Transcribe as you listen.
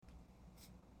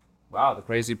Wow, the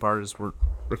crazy part is we're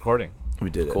recording. We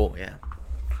did it. Cool, yeah.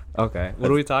 Okay,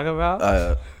 what are we talking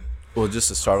about? Well, just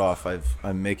to start off,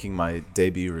 I'm making my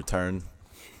debut return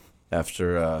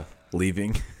after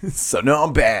leaving. So no,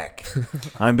 I'm back.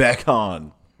 I'm back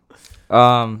on.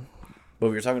 But we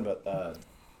were talking about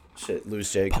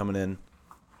Louis J coming in.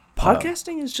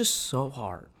 Podcasting is just so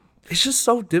hard. It's just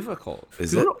so difficult.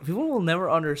 People will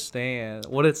never understand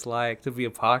what it's like to be a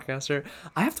podcaster.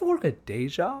 I have to work a day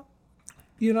job,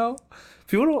 you know?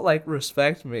 People don't,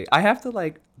 respect me. I have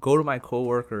to, go to my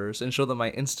coworkers and show them my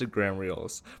Instagram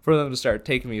reels for them to start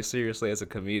taking me seriously as a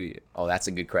comedian. Oh, that's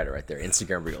a good credit right there.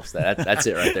 Instagram reels. That's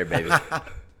it right there, baby. And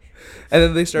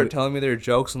then they start telling me their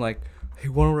jokes. I'm like, hey,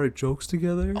 want to write jokes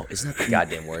together? Oh, isn't that the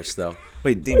goddamn worst, though?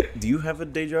 Wait, do you have a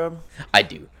day job? I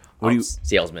do. What do you?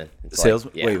 Salesman.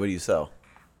 Salesman? Yeah. Wait, what do you sell?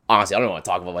 Honestly, I don't want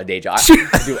to talk about my day job.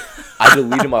 I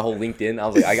deleted my whole LinkedIn. I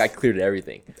was like, I cleared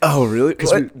everything. Oh, really?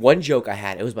 Because one joke I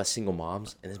had, it was about single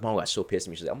moms, and this mom got so pissed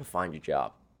at me. She's like, I'm going to find your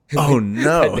job. Oh,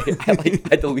 no.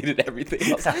 I deleted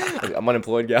everything. I was like, I'm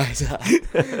unemployed, guys.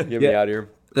 Get me out of here.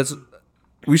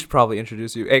 We should probably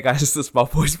introduce you. Hey, guys, it's the Small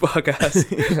Boys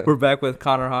Podcast. We're back with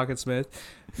Connor Hockensmith.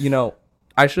 You know,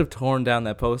 I should have torn down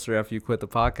that poster after you quit the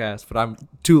podcast, but I'm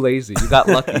too lazy. You got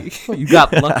lucky. You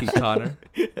got lucky, Connor.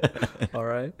 All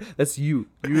right? That's you.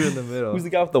 You're in the middle. Who's the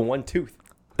guy with the one tooth?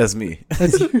 That's me.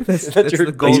 That's you. That's your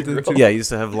the golden tooth. Yeah, I used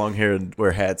to have long hair and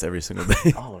wear hats every single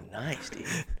day. Oh, nice, dude.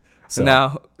 So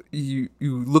now you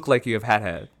look like you have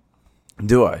hat.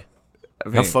 Do I? I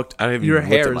mean, How fucked? I haven't even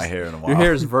looked at my hair in a while. Your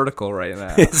hair is vertical right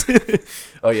now.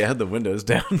 Oh, yeah, I had the windows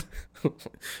down. I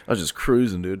was just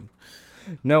cruising, dude.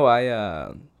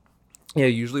 No,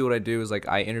 usually what I do is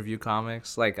I interview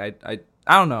comics. I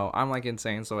don't know. I'm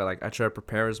insane, so I try to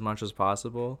prepare as much as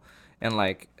possible, and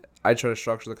I try to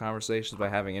structure the conversations by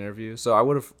having interviews. So I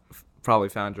would have probably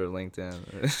found your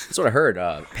LinkedIn. That's what I heard.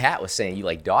 Pat was saying you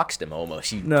doxed him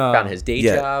almost. You found his day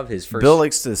job, his first. Bill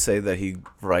likes to say that he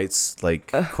writes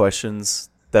questions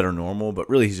that are normal, but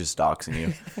really he's just doxing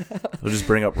you. He'll just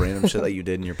bring up random shit that you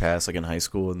did in your past, in high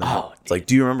school, and then it's like,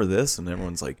 do you remember this? And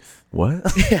everyone's like, what?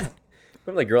 Yeah.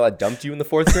 Remember the girl that dumped you in the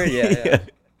 4th grade? Yeah.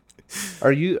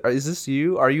 Is this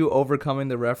you? Are you overcoming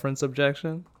the reference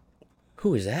objection?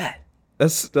 Who is that?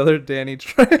 That's another Danny I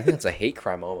Tran. think that's a hate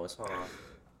crime almost.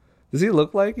 Does he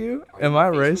look like you? Am I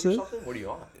racist? What are you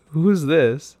on? Who's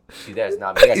this? See, that is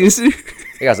not me. That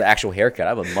guy's an actual haircut. I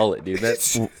have a mullet, dude.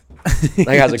 That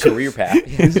guy's a career path.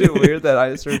 Is it weird that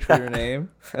I search for your name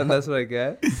and that's what I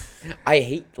get? I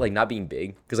hate not being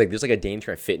big because there's a Danny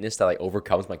Tran fitness that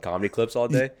overcomes my comedy clips all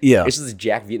day. Yeah, it's just this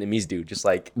Jack Vietnamese dude, just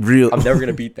real. I'm never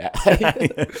gonna beat that.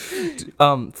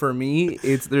 For me,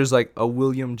 there's a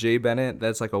William J. Bennett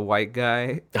that's a white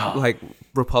guy,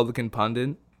 Republican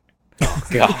pundit. Oh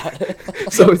God!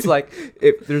 So it's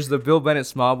if there's the Bill Bennett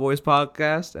Small Boys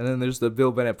podcast, and then there's the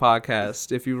Bill Bennett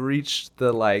podcast. If you reach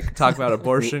the talk about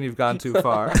abortion, you've gone too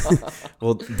far.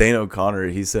 Well, Dane O'Connor,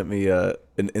 he sent me an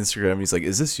Instagram. He's like,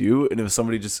 "Is this you?" And it was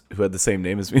somebody just who had the same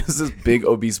name as me. It was this big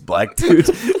obese black dude.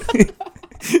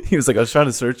 He was like, "I was trying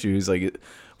to search you." He's like, "It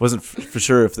wasn't for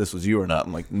sure if this was you or not."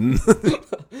 I'm like,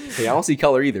 "Hey, I don't see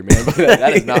color either, man. But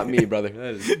that is not me,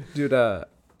 brother." Dude,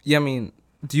 yeah, I mean.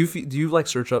 Do you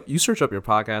search up your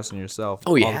podcast and yourself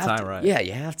all the time, right? Yeah,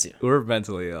 you have to. We're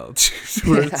mentally ill.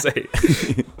 We're insane.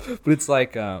 But it's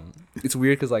it's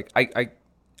weird because I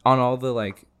on all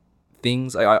the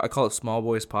things I call it Small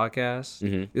Boys Podcast.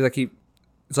 Mm-hmm.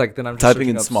 It's then I'm just typing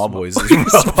in small boys.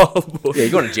 Small boys. Yeah,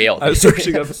 you're going to jail. I'm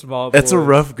searching up small boys. That's a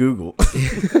rough Google.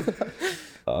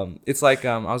 It's I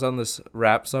was on this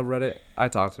rap subreddit. I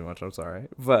talk too much. I'm sorry,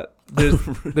 but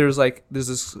there's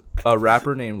this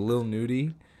rapper named Lil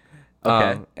Nudie,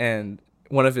 and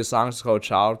one of his songs is called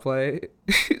Child's Play.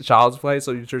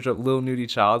 So you search up Lil Nudie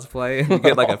Child's Play, and you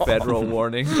get a federal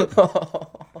warning. I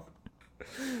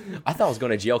thought I was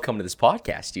going to jail coming to this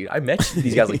podcast, dude. I met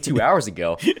these guys 2 hours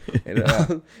ago, and I was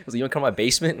like, "You want to come to my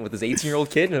basement with this 18-year-old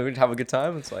kid and we're going to have a good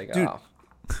time?" It's like, dude,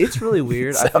 it's really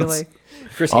weird. I feel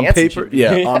Chris on Hansen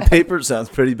paper, on paper it sounds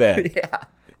pretty bad. Yeah.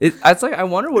 It's I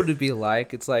wonder what it'd be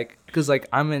like. It's because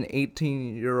I'm an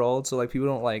 18-year-old, so people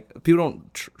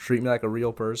don't treat me like a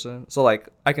real person. So I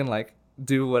can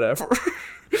do whatever.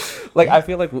 I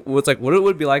feel what it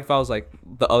would be like if I was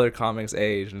the other comics'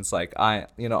 age, and it's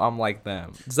I'm like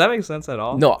them. Does that make sense at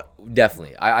all? No,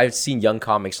 definitely. I've seen young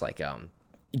comics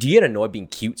do you get annoyed being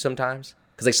cute sometimes?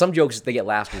 Because some jokes they get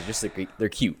laughs because just they're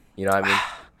cute. You know what I mean?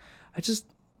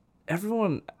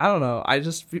 Everyone, I don't know.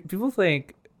 People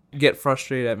get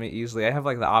frustrated at me easily. I have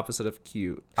the opposite of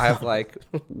cute. I have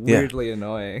weirdly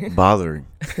annoying.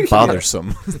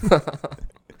 Bothersome.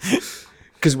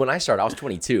 Because when I started, I was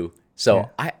 22. So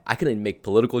I couldn't make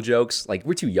political jokes. Like,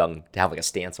 we're too young to have like a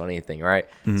stance on anything, right?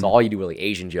 So all you do really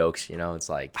Asian jokes, it's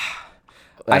like,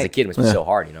 as a kid, it must be so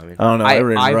hard, you know what I mean? I don't know. I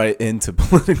ran right into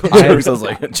political jokes. I was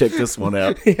like, check this one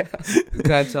out. Do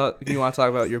you want to talk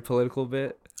about your political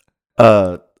bit?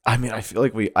 I mean, I feel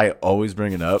like I always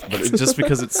bring it up, but it's just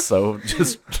because it's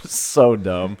just so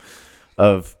dumb.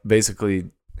 Of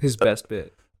basically his best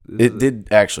bit. It did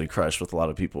actually crush with a lot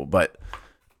of people, but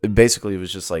basically it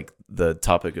was just like the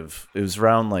topic of, it was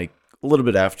around like a little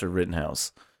bit after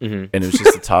Rittenhouse, and it was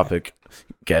just a topic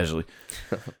casually.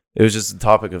 It was just a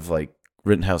topic of like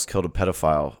Rittenhouse killed a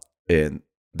pedophile, and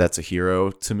that's a hero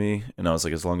to me. And I was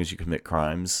like, as long as you commit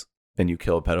crimes and you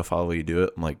kill a pedophile while you do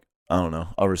it, I'm like, I don't know,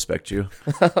 I'll respect you.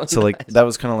 So like that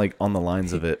was kind of like on the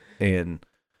lines of it, and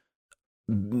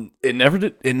it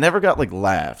never got like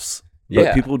laughs.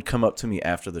 But people would come up to me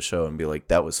after the show and be like,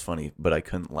 that was funny, but I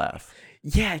couldn't laugh.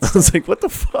 Yeah, I was like, what the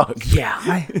fuck?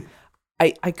 Yeah,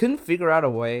 I couldn't figure out a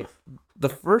way. The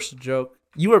first joke,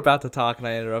 you were about to talk and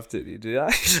I interrupted you, did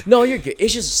I? No, you're good.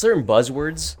 It's just certain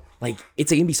buzzwords. Like,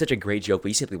 it's gonna be such a great joke, but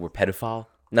you said the word pedophile.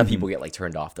 Now people get like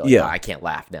turned off. They're like, I can't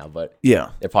laugh now. But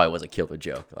it probably was a killer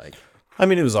joke. Like, I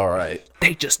mean, it was all right.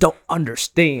 They just don't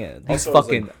understand these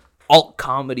fucking alt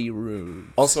comedy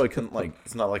rooms. Also, I couldn't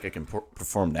it's not like I can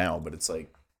perform now, but it's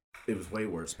like it was way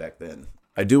worse back then.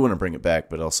 I do want to bring it back,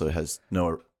 but also it has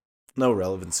no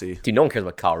relevancy. Dude, no one cares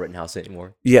about Kyle Rittenhouse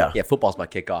anymore. Yeah, football's my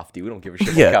kickoff, dude. We don't give a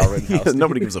shit about Kyle Rittenhouse.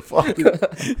 Nobody gives a fuck.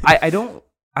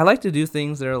 I like to do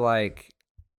things that are like,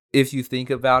 if you think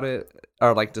about it,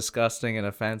 are like disgusting and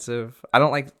offensive. I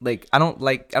don't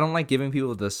like giving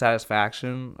people the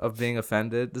satisfaction of being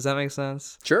offended. Does that make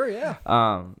sense? Sure, yeah.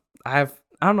 I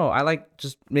don't know. I like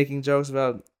just making jokes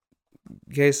about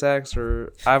gay sex,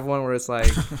 or I have one where it's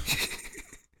like,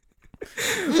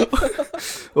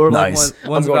 or nice.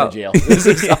 Like I'm going to jail.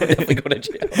 I'm definitely going to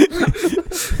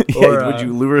jail. Or, would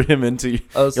you lure him into?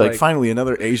 You're like, finally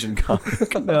another Asian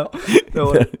comic. No.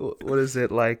 What is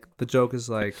it like? The joke is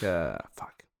like,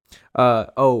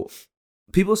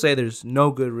 people say there's no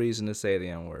good reason to say the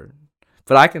N-word,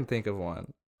 but I can think of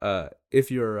one. If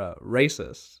you're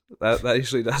racist, that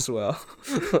usually does well.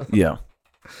 Yeah.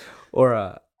 Or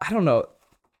I don't know.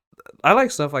 I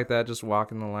like stuff like that, just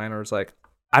walking the line, or it's like,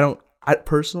 I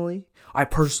personally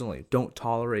don't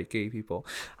tolerate gay people.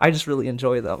 I just really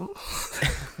enjoy them.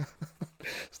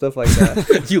 Stuff like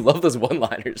that. You love those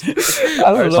one-liners.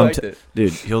 I don't know.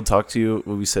 Dude, he'll talk to you.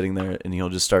 We'll be sitting there, and he'll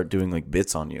just start doing like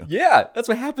bits on you. Yeah, that's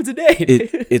what happened today.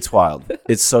 It's wild.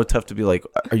 It's so tough to be like,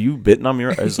 are you bitting on me?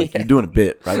 I was like, you're doing a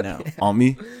bit right now on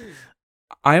me.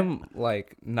 I'm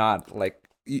like not like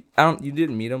you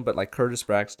didn't meet him, but like Curtis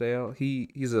Braxdale,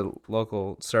 he's a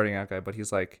local starting out guy, but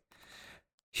he's like,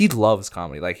 he loves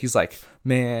comedy. Like, he's like,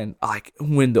 man, like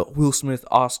when the Will Smith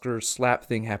Oscar slap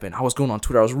thing happened, I was going on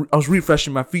Twitter. I was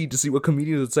refreshing my feed to see what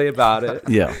comedians would say about it.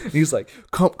 Yeah. And he's like,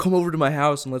 come over to my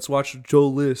house and let's watch Joe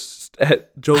List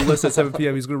at 7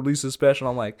 p.m. He's gonna release his special.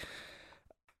 And I'm like,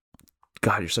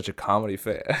 God, you're such a comedy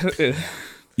fan.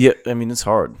 Yeah, I mean, it's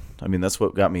hard. I mean, that's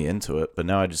what got me into it. But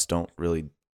now I just don't really,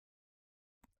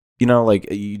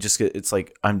 like you just get. It's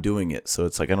like I'm doing it, so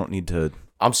it's like I don't need to.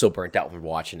 I'm so burnt out from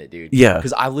watching it, dude. Yeah.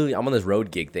 Because I'm on this road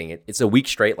gig thing. It's a week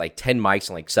straight, like 10 mics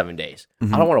in like 7 days. I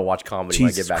don't want to watch comedy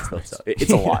when I get back to stuff.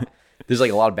 It's a lot. There's like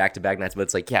a lot of back-to-back nights, but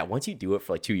it's like, once you do it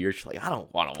for like 2 years, you're like, I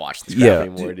don't want to watch this crap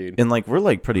anymore, dude. And like, we're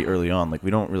like pretty early on. Like, we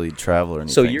don't really travel or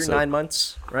anything. So you're 9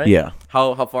 months, right? Yeah.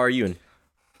 How far are you in?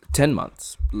 10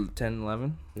 months. 10,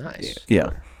 11. Nice.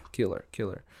 Yeah. Killer.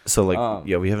 So like,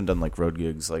 we haven't done like road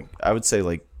gigs. Like, I would say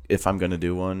like, if I'm going to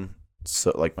do one,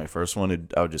 so like my first one,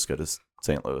 I would just go to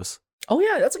St. Louis. Oh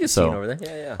yeah, that's a good scene over there.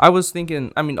 Yeah. I was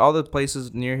thinking, I mean, all the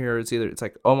places near here, it's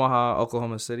like Omaha,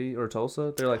 Oklahoma City, or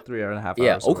Tulsa. They're like 3.5 hours.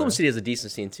 Yeah, Oklahoma City has a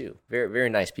decent scene too. Very, very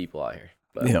nice people out here.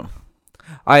 But. Yeah.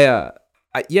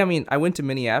 I mean, I went to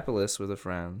Minneapolis with a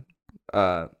friend.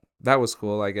 That was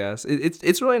cool, I guess.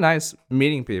 It's really nice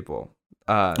meeting people.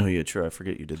 Oh yeah, true. I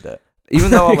forget you did that.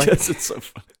 Even though I'm like, it's so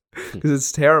funny. Because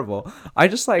it's terrible. I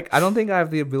don't think I have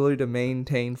the ability to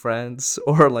maintain friends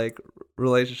or like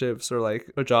relationships or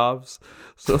jobs.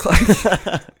 So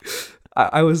like,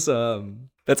 I was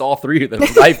that's all three of them.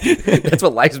 Life. That's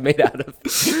what life's made out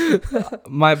of.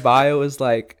 My bio is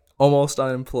like almost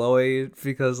unemployed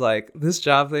because like this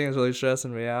job thing is really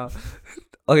stressing me out.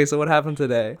 Okay, so what happened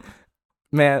today,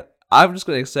 man? I'm just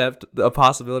gonna accept the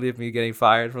possibility of me getting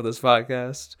fired for this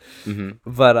podcast. Mm-hmm.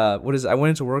 But I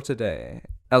went into work today.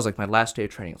 That was like my last day of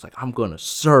training. It's like, I'm gonna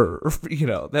serve.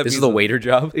 This is the waiter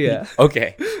job. Yeah.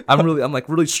 Okay. I'm like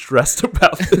really stressed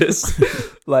about this.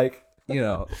 Like,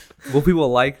 will people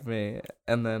like me?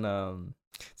 And then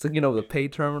It's like, the pay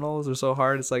terminals are so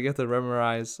hard. It's like you have to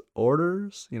memorize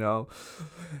orders,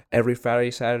 Every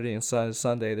Friday, Saturday, and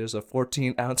Sunday, there's a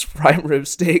 14-ounce prime rib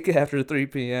steak after 3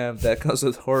 p.m. that comes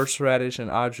with horseradish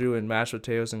and au jus and mashed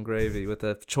potatoes and gravy with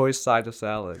a choice side of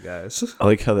salad, guys. I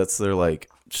like how that's their, like,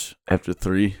 after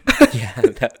 3. Yeah.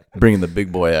 Bringing the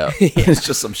big boy out. Yeah. It's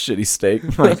just some shitty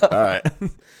steak. Like, all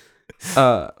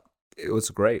right. It was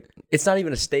great. It's not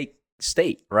even a steak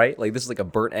state, right? Like, this is like a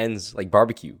burnt ends, like,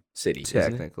 barbecue city.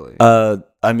 Technically.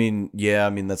 I mean,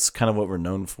 that's kind of what we're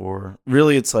known for.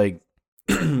 Really, it's like,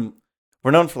 we're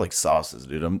known for, like, sauces,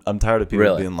 dude. I'm tired of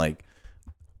people being like,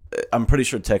 I'm pretty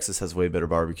sure Texas has way better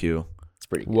barbecue. It's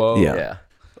pretty good. Whoa. Yeah.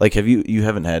 Like, you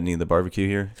haven't had any of the barbecue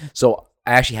here? So,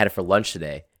 I actually had it for lunch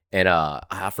today. And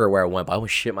I forget where I went, but I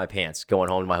almost shit my pants going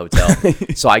home to my hotel.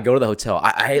 So I go to the hotel.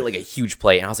 I ate like a huge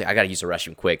plate, and I was like, I gotta use the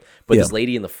restroom quick. But this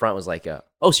lady in the front was like,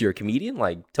 "Oh, so you're a comedian?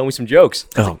 Like, tell me some jokes."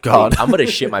 Oh God, I'm gonna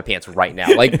shit my pants right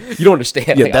now. Like, you don't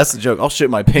understand. Yeah, like, that's the joke. I'll shit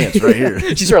my pants right here.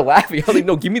 She started laughing. I was like,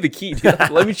 "No, give me the key, dude.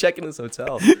 Let me check in this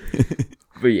hotel."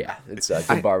 But yeah, it's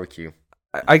good barbecue.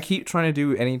 I keep trying to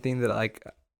do anything that like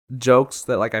jokes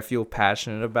that like I feel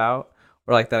passionate about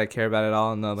or like that I care about at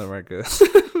all, and none of them are good.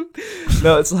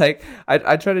 No, it's like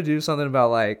I try to do something about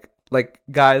like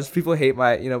guys. People hate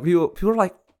my people are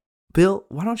like, Bill,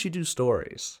 why don't you do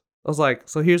stories? I was like,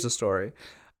 so here's the story.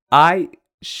 I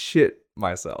shit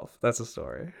myself. That's a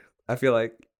story. I feel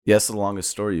like that's the longest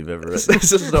story you've ever read.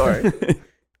 It's a story.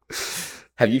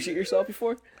 Have you shit yourself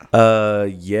before?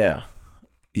 Yeah.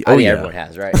 I think everyone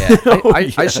has, right? Yeah.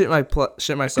 I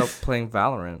shit myself playing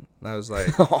Valorant. I was like,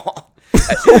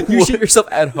 you shit yourself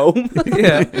at home?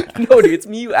 Yeah. No, dude, it's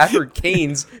me after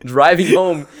Canes driving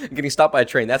home and getting stopped by a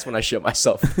train. That's when I shit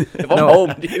myself. If I'm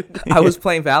home, dude. I was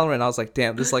playing Valorant. I was like,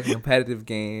 damn, this is like a competitive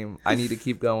game. I need to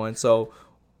keep going. So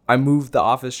I moved the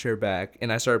office chair back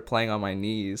and I started playing on my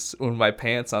knees with my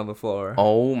pants on the floor.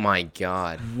 Oh my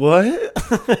God. What?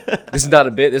 This is not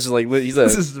a bit. This is like,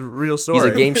 this is a real story.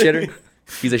 He's a game shitter.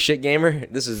 He's a shit gamer.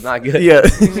 This is not good. Yeah.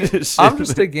 I'm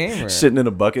just a gamer. Shitting in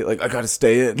a bucket. Like, I got to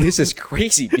stay in. This is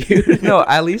crazy, dude. No,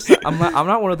 at least I'm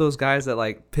not one of those guys that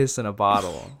like piss in a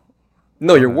bottle.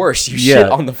 No, you're worse. You shit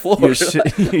on the floor. You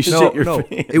shit your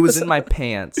pants. It was in my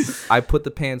pants. I put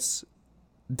the pants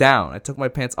down. I took my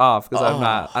pants off because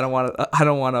I don't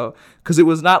want to, because it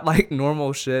was not like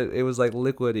normal shit. It was like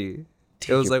liquidy. Dude,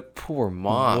 it was like, poor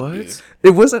mom. What? Dude. It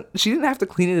wasn't. She didn't have to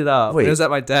clean it up. Wait, it was at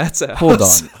my dad's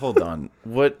house. Hold on.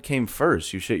 What came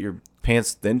first? You shit your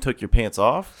pants, then took your pants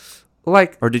off?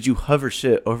 Like, or did you hover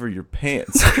shit over your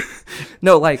pants?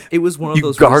 No, like it was one of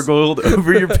those. You gargled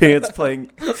over your pants playing.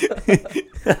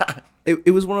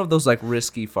 It was one of those like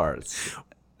risky farts.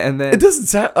 And then it doesn't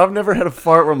sound. I've never had a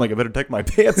fart where I'm like, I better take my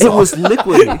pants off. It was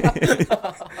liquid.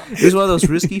 It was one of those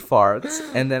risky farts,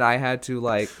 and then I had to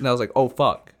and I was like, oh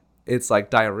fuck. It's like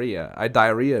diarrhea. I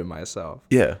diarrheaed myself.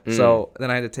 Yeah. So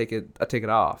then I had to take it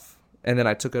off. And then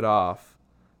I took it off.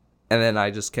 And then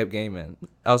I just kept gaming.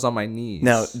 I was on my knees.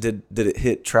 Now, did it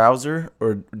hit trouser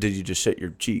or did you just shit your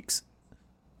cheeks?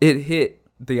 It hit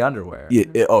the underwear. Yeah.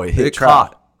 It hit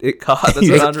caught. It caught. That's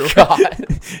what underwear.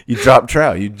 You dropped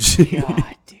trout. You.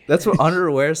 God, dude. That's what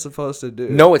underwear is supposed to do.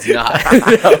 No, it's not.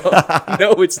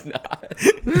 No, it's not.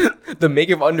 The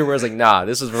maker of underwear is like, nah,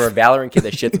 this is for a Valorant kid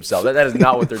that shits himself. That is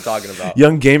not what they're talking about.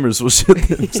 Young gamers will shit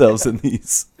themselves in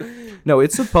these. No,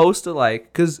 it's supposed to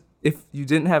because if you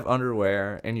didn't have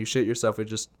underwear and you shit yourself, it would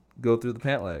just go through the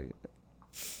pant leg.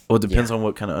 Well, it depends on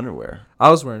what kind of underwear.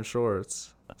 I was wearing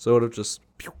shorts, so it would have just.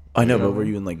 I know, but were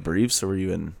you in like briefs or were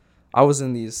you in? I was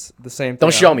in the same thing.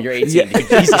 Don't show me. You're 18, dude.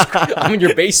 Jesus Christ. I'm in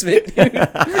your basement, dude.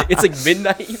 It's like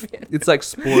midnight. Man. It's like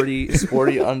sporty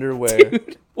underwear.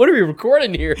 Dude, what are we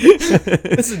recording here?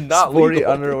 This is not sporty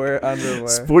legal. underwear.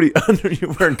 Sporty underwear.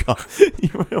 You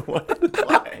wear what?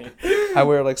 Why? I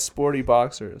wear like sporty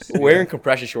boxers. Wearing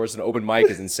compression shorts and open mic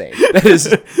is insane. That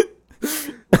is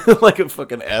like a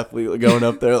fucking athlete going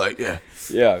up there, like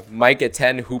yeah. Mic at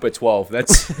 10, hoop at 12.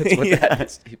 That's what that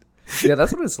is. Dude. Yeah,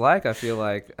 that's what it's like. I feel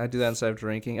like I do that instead of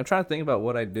drinking. I'm trying to think about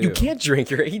what I do. You can't drink.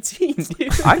 You're 18,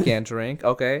 dude. I can't drink.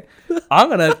 Okay, I'm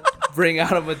gonna bring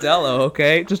out a Modelo.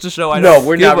 Okay, just to show I know. No,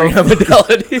 we're not bringing out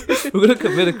Modelo, dude. We're gonna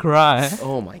commit a crime.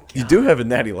 Oh my God. You do have a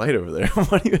natty light over there.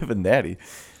 Why do you have a natty?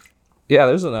 Yeah,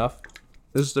 there's enough.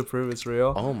 This is to prove it's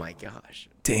real. Oh my gosh.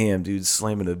 Damn, dude,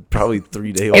 slamming a probably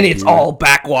 3-day-old. And it's all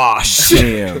backwash.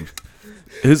 Damn.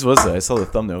 Whose was that? I saw the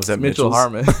thumbnail. Was that Mitchell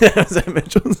Harmon? Was that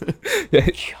Mitchell's? Yeah.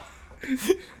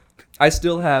 I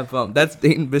still have that's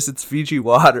Dayton Bissett's Fiji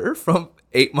water from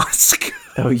 8 months ago.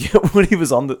 Oh yeah, when he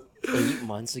was on the 8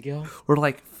 months ago. We're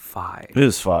like 5. It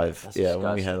was 5. That's yeah, disgusting.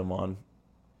 when we had him on.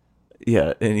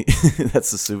 Yeah, and that's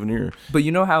the souvenir. But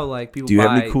you know how like people Do you buy...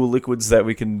 have any cool liquids that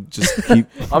we can just keep?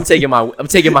 I'm taking mine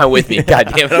with me.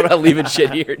 God damn it, I'm not leaving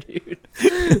shit here, dude.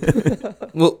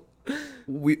 Well,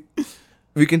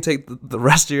 we can take the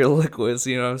rest of your liquids.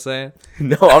 You know what I'm saying?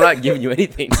 No, I'm not giving you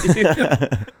anything,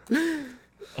 dude.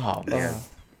 Oh man,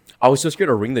 I was so scared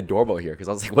to ring the doorbell here because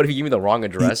I was like, what if you give me the wrong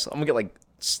address? I'm gonna get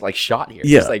like shot here.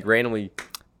 Yeah. Just like randomly.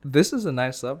 This is a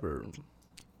nice suburb.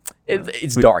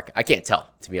 It's dark. I can't tell,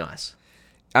 to be honest.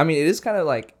 I mean, it is kind of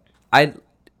like, I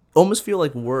almost feel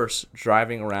like worse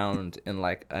driving around in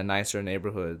like a nicer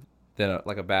neighborhood than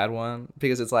like a bad one,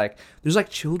 because it's like there's like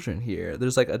children here,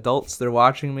 there's like adults, they're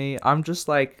watching me. I'm just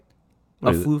like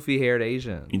a floofy haired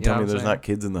Asian. You tell me there's not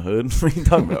kids in the hood? What are you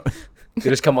talking about? They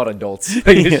just come out adults.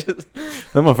 Them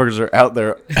motherfuckers are out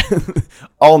there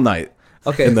all night.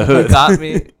 Okay, in the hood. You got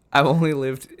me. I've only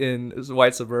lived in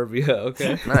white suburbia.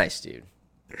 Okay, Nice, dude.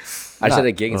 I just had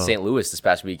a gig in St. Louis this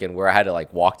past weekend where I had to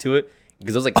like walk to it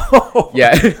because I was like,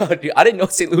 yeah, dude, I didn't know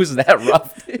St. Louis was that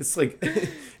rough. It's like,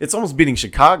 it's almost beating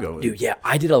Chicago. Dude, yeah,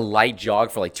 I did a light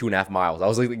jog for like 2.5 miles. I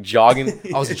was like jogging.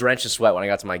 I was drenched in sweat when I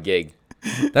got to my gig.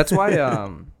 That's why.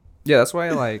 That's why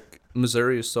like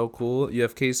Missouri is so cool. You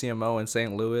have KCMO in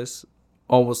St. Louis,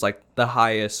 almost like the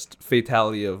highest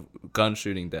fatality of gun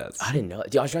shooting deaths. I didn't know.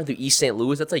 Dude, I was driving through East St.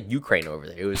 Louis. That's like Ukraine over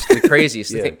there. It was the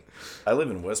craziest thing. I live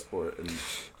in Westport, and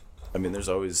I mean, there's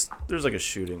like a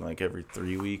shooting like every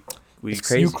 3 weeks. It's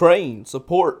crazy. Ukraine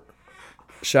support.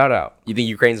 Shout out. You think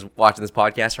Ukraine's watching this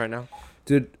podcast right now?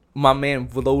 Dude, my man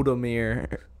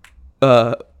Volodymyr,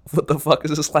 what the fuck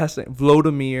is his last name?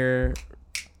 Volodymyr.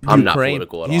 I'm not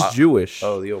political at all. He's Jewish.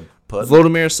 Oh, the old pud.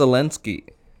 Volodymyr Zelensky.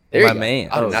 There my you go. man.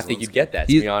 I did not think you'd get that,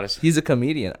 to be honest. He's a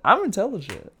comedian. I'm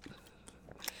intelligent.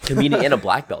 Comedian and a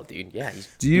black belt, dude. Yeah.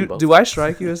 Do I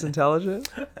strike you as intelligent?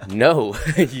 No,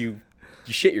 you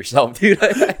shit yourself, dude.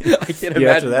 I can't imagine.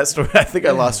 After that story, I think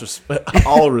I lost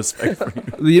all respect for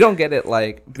you. You don't get it,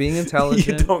 like being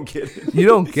intelligent. You don't get it. You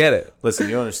don't get it. Listen,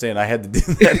 you don't understand. I had to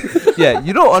do that. Yeah,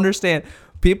 you don't understand.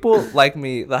 People like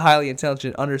me, the highly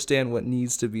intelligent, understand what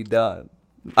needs to be done.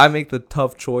 I make the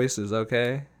tough choices,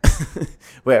 okay?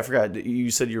 Wait, I forgot.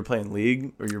 You said you were playing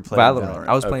League or you were playing Valorant?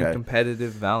 I was playing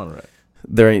competitive Valorant.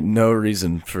 There ain't no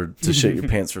reason to shit your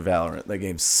pants for Valorant. That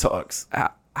game sucks.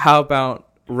 How about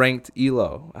ranked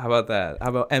ELO? How about that? How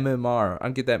about MMR?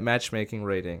 I'll get that matchmaking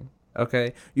rating.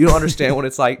 Okay, you don't understand what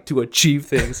it's like to achieve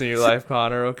things in your life,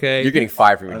 Connor. Okay, you're getting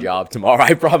fired from your job tomorrow.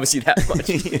 I promise you that much.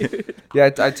 Yeah,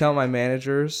 I tell my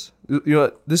managers. You know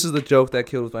what? This is the joke that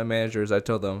killed with my managers. I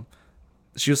told them.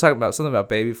 She was talking about something about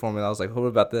baby formula. I was like, what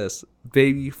about this?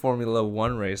 Baby Formula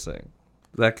 1 racing.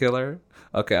 Did that kill her?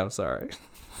 Okay, I'm sorry.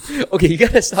 Okay, you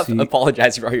gotta stop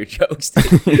apologizing for all your jokes.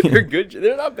 They're good.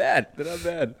 They're not bad.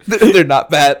 They're not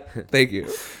bad. Thank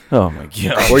you. Oh my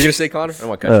god. What were you gonna say, Connor? I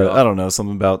want to cut you off. I don't know.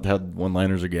 Something about how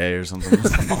one-liners are gay or something.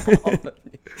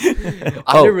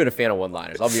 I've never been a fan of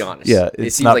one-liners. I'll be honest. Yeah,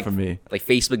 it's seems not like, for me. Like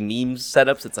Facebook memes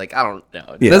setups. It's like I don't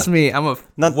know. Yeah. That's me. I'm a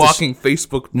walking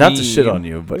Facebook meme. Not to shit on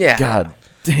you, but god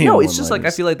damn. No, it's just like I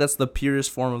feel like that's the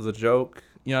purest form of the joke.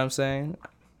 You know what I'm saying?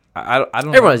 I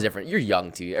don't. Everyone has different. You're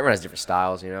young too. Everyone has different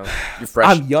styles. You know. You're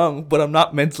fresh. I'm young, but I'm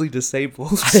not mentally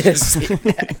disabled.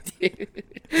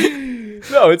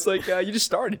 No, it's like you just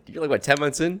started. You're like what, 10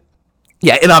 months in?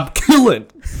 Yeah, and I'm killing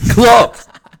clubs.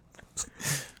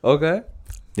 Okay.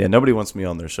 Yeah, nobody wants me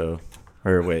on their show.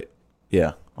 Or wait,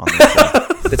 yeah, on their show.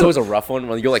 It's always a rough one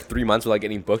when you go like 3 months without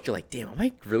getting booked. You're like, damn, am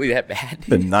I really that bad?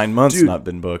 Been 9 months not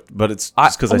been booked, but it's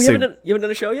just because you haven't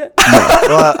done a show yet? No.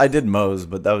 Well, I did Moe's,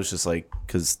 but that was just like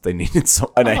because they needed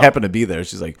so, and I happened to be there.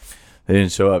 She's like, they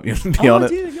didn't show up. You want to be on it?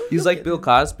 Dude, he's like Bill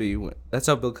Cosby. That's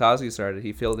how Bill Cosby started.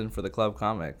 He filled in for the club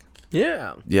comic.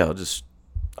 Yeah. Yeah,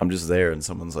 I'm just there, and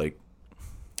someone's like,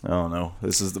 I don't know,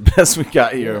 this is the best we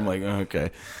got here. I'm like,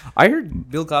 okay. I heard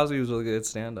Bill Cosby was really good at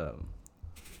stand-up.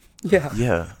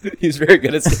 Yeah. He's very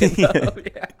good at stand-up.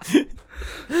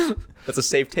 Yeah. That's a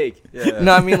safe take. Yeah.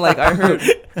 No, I mean, like, I heard...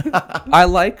 I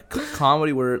like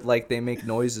comedy where, like, they make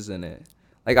noises in it.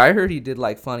 Like, I heard he did,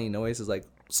 like, funny noises, like,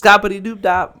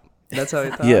 scoppity-doop-dop. That's how he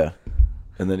talked. Yeah.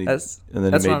 And then that's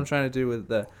what I'm trying to do with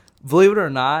the... Believe it or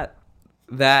not,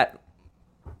 that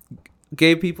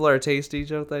gay people are tasty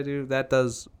joke that I do, that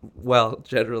does well,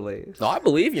 generally. No, I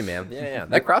believe you, man. Yeah.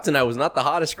 That crowd tonight was not the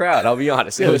hottest crowd, I'll be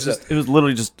honest. It was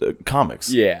literally just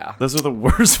comics. Yeah. Those are the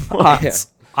worst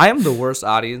ones. I am the worst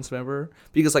audience member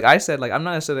because, like I said, like I'm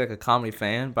not necessarily like a comedy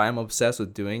fan, but I'm obsessed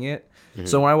with doing it. Mm-hmm.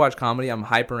 So when I watch comedy, I'm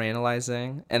hyper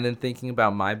analyzing and then thinking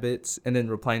about my bits and then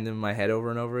replaying them in my head over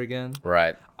and over again.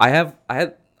 Right. I'm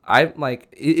like,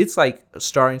 it's like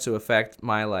starting to affect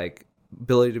my like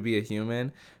ability to be a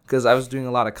human because I was doing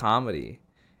a lot of comedy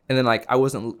and then like I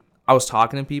wasn't I was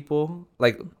talking to people,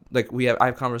 I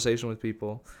have conversation with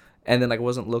people, and then like I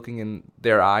wasn't looking in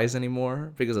their eyes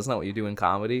anymore because that's not what you do in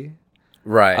comedy.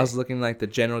 Right. I was looking like the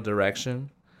general direction.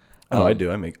 Oh, I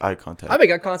do. I make eye contact. I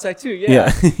make eye contact too. Yeah.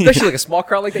 Especially like a small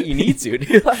crowd like that, you need to.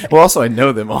 Dude. Well, also I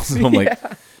know them. Also, I'm like,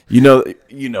 you know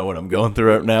what I'm going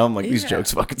through right now. I'm like, these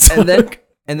jokes fucking suck.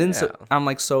 And then so I'm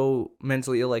like so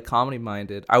mentally ill, like comedy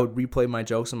minded. I would replay my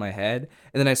jokes in my head,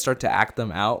 and then I'd start to act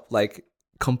them out like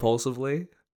compulsively.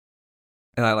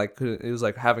 And I like it was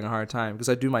like having a hard time because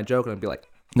I'd do my joke and I'd be like,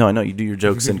 no, I know you do your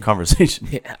jokes in conversation.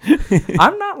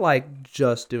 I'm not like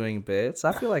just doing bits.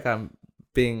 I feel like I'm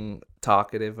being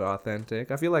talkative,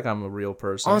 authentic. I feel like I'm a real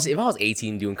person. Honestly, if I was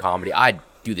 18 doing comedy, I'd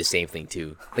do the same thing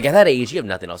too. Like at that age, you have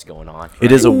nothing else going on. Right?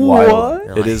 It is a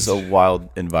wild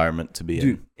environment to be in.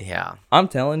 Dude, yeah. I'm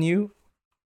telling you,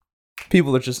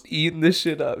 people are just eating this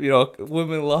shit up. You know,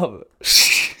 women love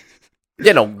it.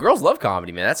 Yeah, no, girls love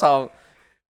comedy, man. That's how.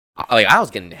 Like I was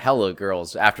getting hella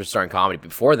girls after starting comedy.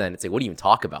 Before then, it's like, what do you even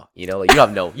talk about? You know, like you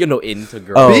have no into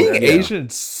girls. Being Asian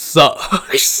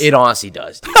sucks. It honestly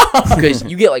does, because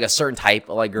you get like a certain type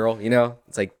of like girl. You know,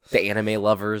 it's like the anime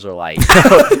lovers or like,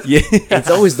 it's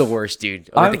always the worst, dude.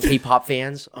 Or like the K-pop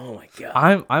fans. Oh my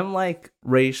god. I'm like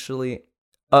racially.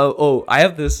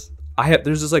 There's this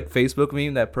like Facebook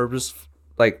meme that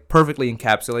perfectly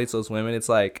encapsulates those women. It's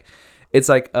like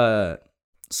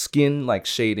skin like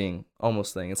shading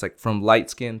almost thing. It's like from light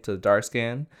skin to dark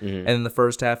skin, and then the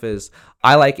first half is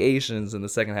I like Asians, and the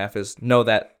second half is no,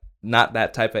 that not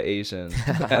that type of Asian.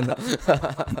 That's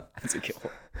a good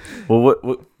one.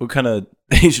 Well, what kind of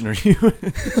Asian are you?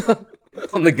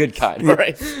 I'm the good kind,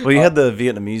 right? Well, you had the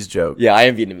Vietnamese joke. Yeah, I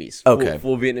am Vietnamese. Okay,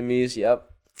 full Vietnamese.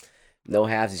 Yep, no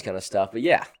halves, these kind of stuff. But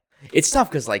yeah. It's tough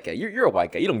because like you're a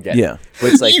white guy, you don't get it.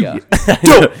 But it's like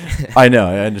I know,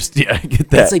 I understand. I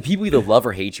get that. It's like people either love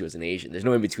or hate you as an Asian. There's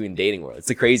no in between dating world. It's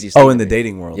the craziest. Oh, in the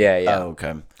dating world. Yeah. Oh,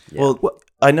 okay. Yeah. Well,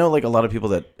 I know like a lot of people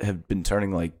that have been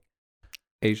turning like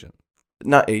Asian,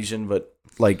 not Asian, but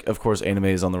like of course anime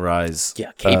is on the rise.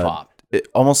 Yeah, K-pop.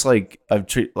 Almost like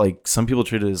some people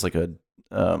treat it as like a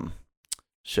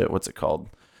what's it called?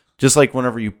 Just like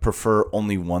whenever you prefer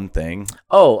only one thing.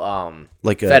 Oh,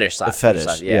 like a fetish.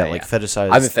 Yeah, like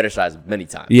fetishized. I've been fetishized many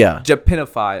times. Yeah.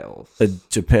 Japanophiles. A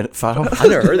Japanophile? I've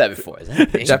never heard that before. Is that a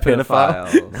thing?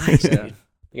 Japanophile. Nice, dude. You're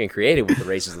getting creative with the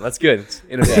racism. That's good. It's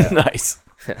Nice.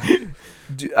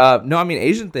 No, I mean,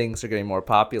 Asian things are getting more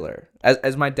popular.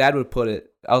 As my dad would put it,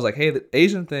 I was like, hey, the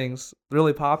Asian things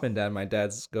really popping, Dad. My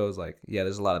dad goes like, yeah,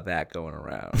 there's a lot of that going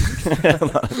around.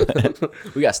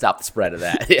 We got to stop the spread of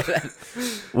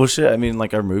that. Well, shit, I mean,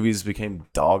 like, our movies became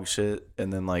dog shit,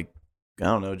 and then, like, I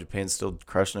don't know, Japan's still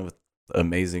crushing it with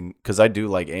amazing, because I do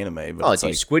like anime. But dude,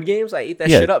 like, Squid Games? I eat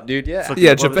that shit up, dude, yeah.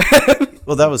 Yeah, Japan.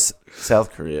 Well, that was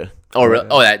South Korea. Oh, really?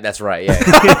 Oh, that's right, yeah.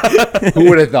 Who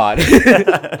would have thought?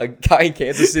 A guy in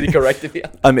Kansas City corrected me.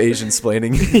 I'm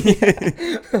Asian-splaining.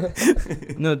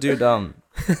 No, dude, I'm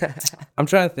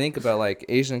trying to think about, like,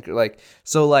 Asian, like,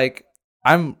 so, like,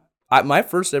 my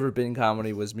first ever bit in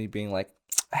comedy was me being like,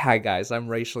 hi, guys, I'm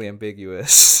racially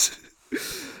ambiguous.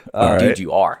 Right. Dude,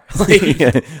 you are. Like,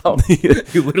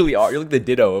 you literally are. You're like the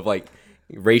ditto of, like,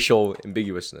 racial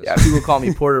ambiguousness. Yeah, people call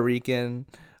me Puerto Rican.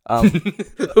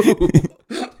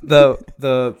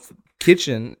 The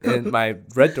kitchen in my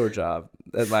Red Door job,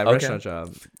 at my restaurant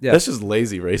job. Yeah, that's just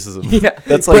lazy racism. Yeah,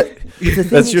 that's like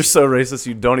you're so racist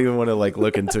you don't even want to like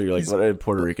look into it. You're like, what,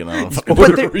 Puerto Rican? I don't know.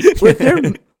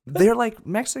 But they're like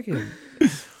Mexican.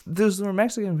 Those were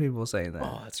Mexican people saying that.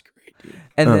 Oh, that's great, dude.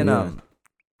 And then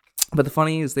but the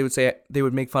funny is they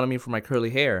would make fun of me for my curly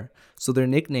hair, so their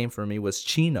nickname for me was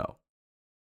Chino.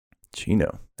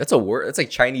 Chino. That's a word. That's like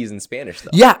Chinese and Spanish, though.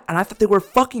 Yeah, and I thought they were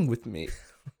fucking with me.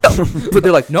 But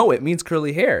they're like, no, it means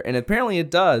curly hair. And apparently it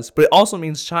does, but it also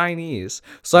means Chinese.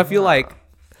 So I feel like...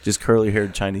 Just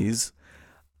curly-haired Chinese?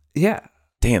 Yeah.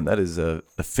 Damn, that is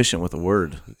efficient with a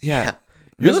word. Yeah.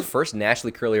 You're the first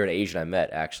naturally curly-haired Asian I met,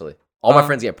 actually. All my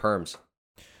friends get perms.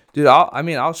 Dude,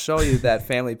 I'll show you that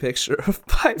family picture of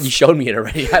my... You showed me it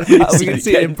already. We can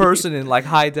see it in person in like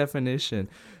high definition.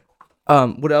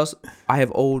 What else? I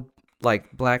have old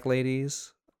like black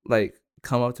ladies like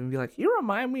come up to me and be like, "You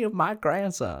remind me of my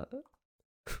grandson."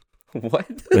 What?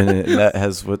 And that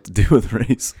has what to do with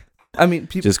race? I mean,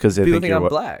 people think I'm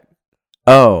black.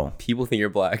 Oh, people think you're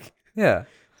black. Yeah,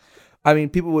 I mean,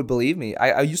 people would believe me.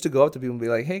 I used to go up to people and be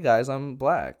like, "Hey guys, I'm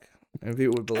black," and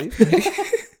people would believe me.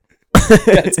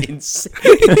 That's insane.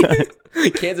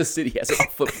 Kansas City has it all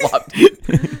flip-flopped, dude.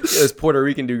 This Puerto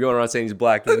Rican dude going around saying he's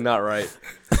black. That's not right.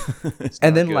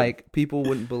 And then, like, people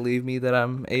wouldn't believe me that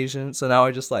I'm Asian. So now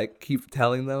I just, like, keep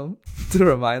telling them to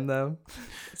remind them.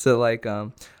 So, like,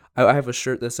 I have a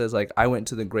shirt that says like I went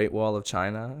to the Great Wall of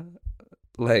China,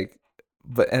 like,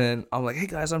 and then I'm like, hey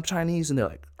guys, I'm Chinese, and they're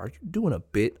like, are you doing a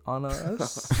bit on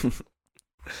us?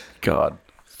 God.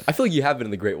 I feel like you have been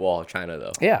in the Great Wall of China,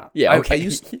 though. Yeah. Yeah,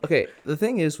 Okay. okay. The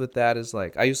thing is with that is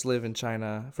like I used to live in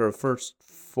China for the first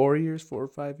 4 or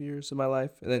 5 years of my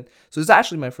life, and then so it's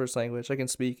actually my first language. I can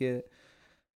speak it.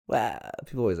 Wow.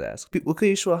 People always ask. 我可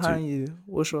以说汉语，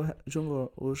我说中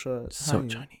国，我说 So 汉语。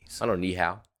 Chinese. I don't know ni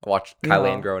hao. I watched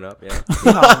Thailand growing up. Yeah.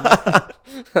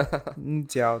 你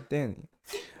叫 Danny.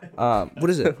 What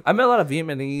is it? I met a lot of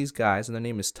Vietnamese guys, and their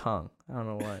name is Tung. I don't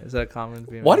know why. Is that common?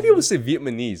 Vietnamese? Why do people say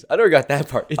Vietnamese? I never got that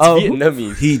part. It's Oh.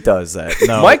 Vietnamese. He does that.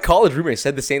 No. My college roommate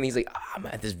said the same thing. He's like, I'm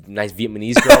at this nice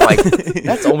Vietnamese girl. I'm like,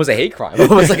 that's almost a hate crime. I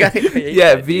was like, I hate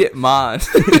Yeah, that. Viet Mon.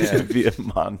 Yeah,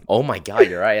 Vietnam. Oh my God,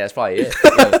 you're right. That's probably it.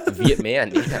 Yeah, Viet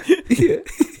Man. Yeah.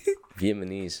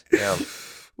 Vietnamese. Yeah.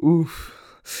 Oof.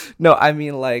 No, I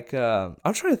mean like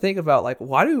I'm trying to think about like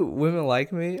why do women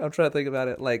like me? I'm trying to think about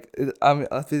it. Like I'm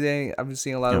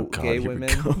seeing a lot of God, gay here we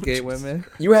women. go. Gay women.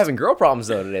 You were having girl problems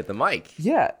though today at the mic.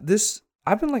 Yeah,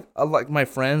 I've been like my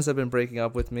friends have been breaking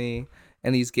up with me,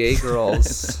 and these gay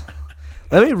girls.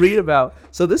 Let me read about.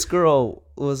 So this girl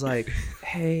was like,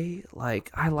 "Hey, like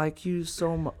I like you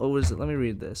so much." What was it? Let me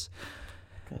read this.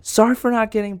 Sorry for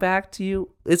not getting back to you.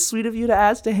 It's sweet of you to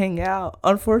ask to hang out.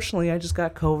 Unfortunately, I just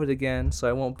got COVID again, so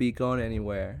I won't be going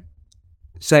anywhere.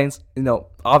 Saying,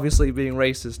 obviously being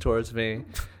racist towards me.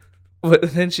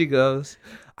 But then she goes,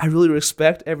 I really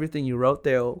respect everything you wrote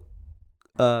there.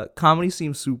 Comedy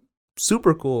seems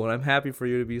super cool, and I'm happy for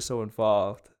you to be so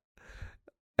involved.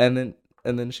 And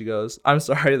then she goes, I'm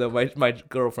sorry that my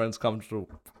girlfriend's comfortable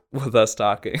with us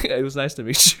talking. It was nice to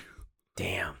meet you.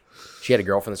 Damn. She had a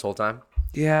girlfriend this whole time?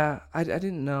 Yeah, I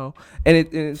didn't know. And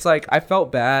it's like I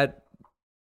felt bad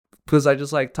because I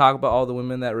just like talk about all the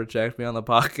women that reject me on the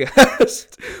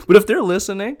podcast. But if they're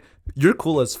listening, you're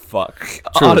cool as fuck.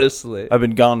 True. Honestly. I've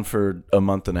been gone for a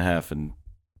month and a half and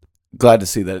glad to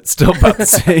see that it's still about the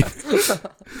same.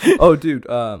 Oh, dude.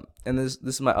 And this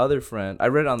is my other friend. I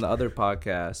read it on the other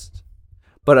podcast.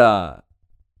 But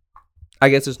I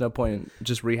guess there's no point in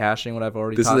just rehashing what I've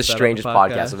already This talked is the about strangest on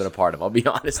the podcast I've been a part of. I'll be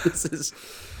honest. This is...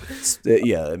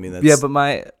 Yeah, I mean, that's... Yeah, but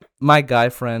my guy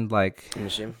friend like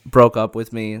broke up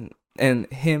with me,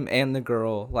 and him and the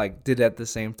girl like did it at the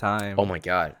same time. Oh my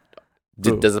God.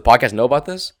 Does the podcast know about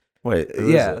this? Wait.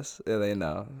 Yes, yeah, they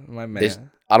know. My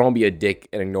man. I don't want to be a dick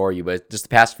and ignore you, but just the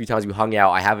past few times we hung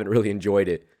out, I haven't really enjoyed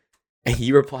it. And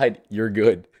he replied, "You're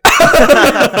good."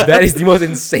 That is the most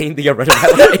insane thing I've read in my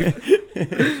life.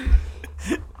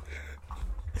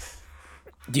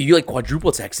 Dude, you like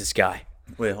quadruple text this guy.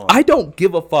 Wait, hold on. I don't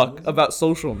give a fuck about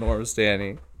social norms,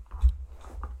 Danny.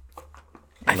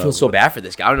 I feel so bad for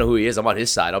this guy. I don't know who he is. I'm on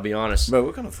his side. I'll be honest. Bro,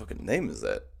 what kind of fucking name is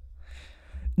that?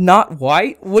 Not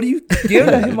white? What are you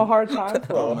giving him a hard time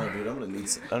for? Oh, no, dude, I'm gonna need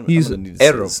some. I'm He's gonna need to see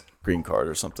Arab. his green card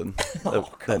or something.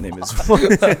 That name is.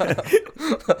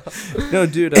 No,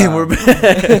 dude. And we're back.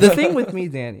 The thing with me,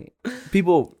 Danny,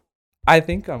 people, I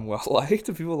think I'm well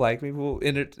liked. People like me. People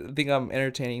think I'm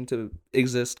entertaining to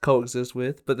coexist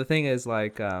with. But the thing is,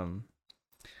 like, I'm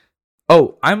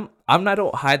not. I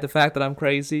don't hide the fact that I'm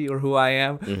crazy or who I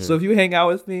am. Mm-hmm. So if you hang out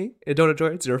with me and don't enjoy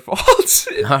it, it's your fault.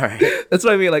 All right. That's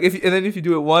what I mean. Like, if you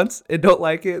do it once and don't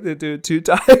like it, then do it 2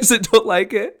 times and don't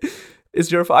like it, it's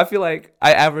your fault. I feel like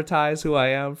I advertise who I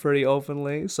am pretty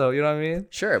openly. So you know what I mean?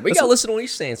 Sure, but you gotta listen to what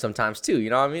he's saying sometimes too. You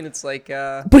know what I mean? It's like.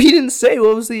 But he didn't say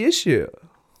what was the issue.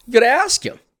 You gotta ask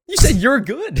him. You said you're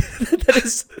good.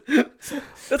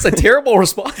 That's a terrible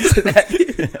response to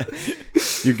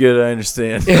that. You're good. I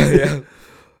understand. Yeah.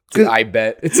 Dude, I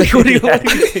bet. It's like, what do you get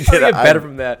better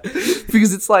from that?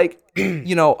 Because it's like,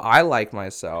 I like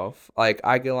myself. Like,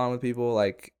 I get along with people.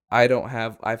 Like, I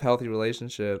have healthy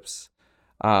relationships.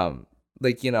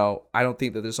 Like, I don't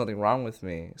think that there's something wrong with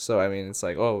me. So, I mean, it's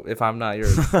like, oh, if I'm not your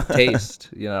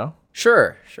taste,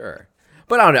 Sure.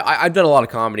 But I don't know. I've done a lot of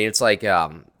comedy. It's like,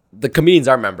 the comedians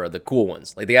I remember are the cool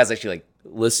ones. Like, the guys actually, like,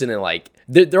 listen and, like,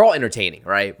 they're all entertaining,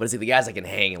 right? But it's like the guys that can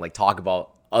hang and, like, talk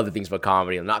about other things about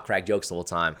comedy and not crack jokes the whole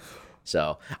time.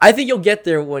 So I think you'll get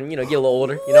there when get a little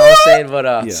older. You know what I'm saying? But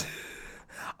yeah.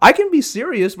 I can be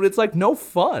serious, but it's like no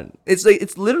fun. It's like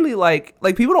it's literally like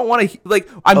people don't want to like.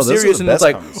 I'm serious, and it's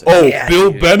like,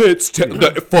 Bill Bennett's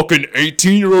that fucking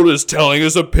 18-year-old is telling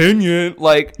his opinion.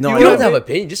 Like, no, you don't have an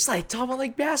opinion. Just like talk about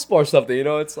like basketball or something.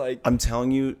 It's like I'm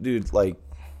telling you, dude. Like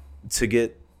to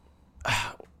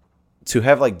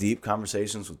have like deep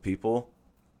conversations with people.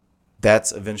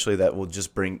 That's eventually that will just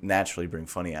naturally bring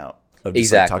funny out of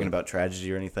just like, talking about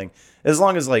tragedy or anything. As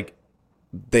long as like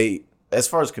as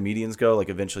far as comedians go, like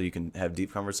eventually you can have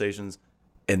deep conversations.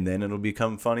 and then it'll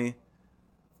become funny.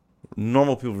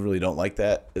 Normal people really don't like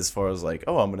that. As far as like,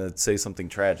 oh, I'm gonna say something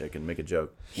tragic and make a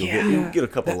joke. You'll get a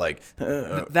couple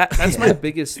that's my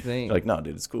biggest thing. Like, no,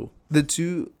 dude, it's cool.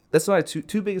 That's why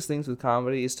two biggest things with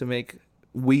comedy is to make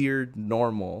weird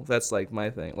normal. That's like my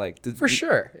thing. Like for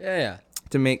sure, yeah.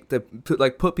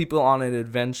 To put people on an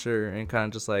adventure and kind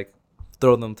of just like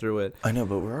throw them through it. I know,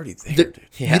 but we're already there, dude.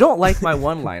 Yeah. You don't like my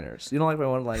one-liners.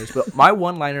 But my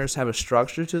one-liners have a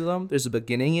structure to them. There's a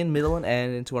beginning and middle and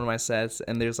end into one of my sets,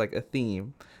 and there's like a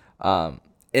theme. And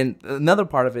another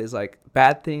part of it is like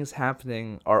bad things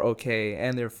happening are okay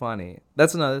and they're funny.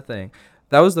 That's another thing.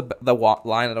 That was the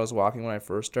line that I was walking when I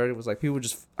first started. Was like I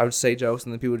would say jokes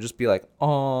and then people would just be like,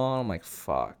 "Oh," I'm like,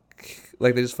 "Fuck,"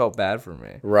 like they just felt bad for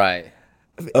me. Right.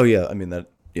 Oh yeah, I mean that.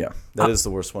 Yeah, that is the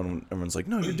worst one when everyone's like,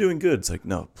 no, you're doing good. It's like,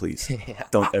 no, please,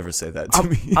 don't ever say that to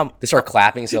me. They start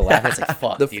clapping, so laughing. It's like,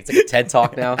 fuck, dude, it's like a TED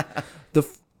Talk now.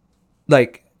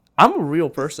 I'm a real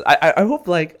person. I hope,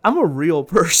 like, I'm a real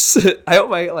person. I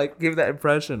hope I, like, give that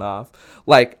impression off.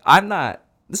 Like,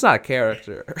 this is not a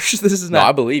character. This is not. No,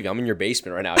 I believe you. I'm in your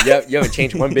basement right now. You haven't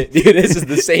changed one bit, dude. This is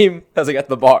the same as I got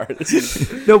the bar.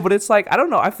 No, but it's like, I don't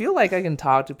know. I feel like I can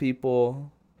talk to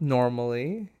people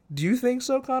normally. Do you think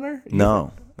so, Connor?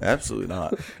 No, absolutely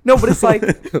not. No, but it's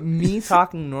like me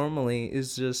talking normally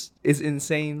is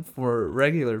insane for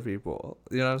regular people.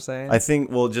 You know what I'm saying? I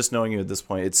think, well, just knowing you at this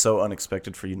point, it's so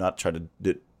unexpected for you not to try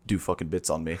to do fucking bits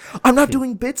on me. I'm not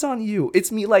doing bits on you.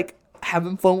 It's me like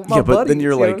having fun with my buddies. But then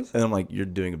you're like, and I'm like, you're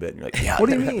doing a bit. And you're like, yeah, what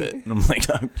do you mean? And I'm like,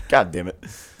 God damn it.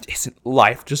 Isn't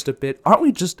life just a bit? Aren't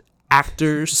we just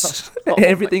actors?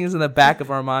 Everything is in the back of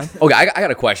our mind. Okay, I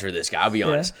got a question for this guy. I'll be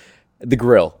honest. The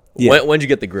grill. Yeah. When'd you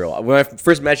get the grill? When I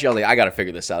first met you, I was like, I got to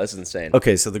figure this out. This is insane.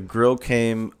 Okay, so the grill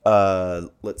came,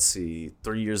 let's see,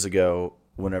 3 years ago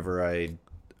whenever I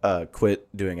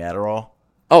quit doing Adderall.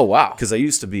 Oh, wow. Because I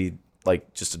used to be,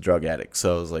 like, just a drug addict.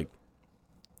 So I was like,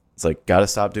 it's like, got to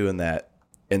stop doing that.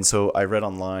 And so I read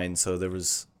online, so there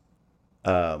was,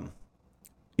 I'm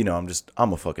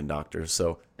a fucking doctor.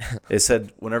 So it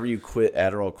said whenever you quit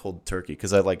Adderall cold turkey,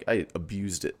 because I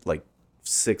abused it, like,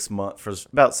 for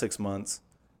about 6 months.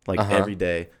 Like every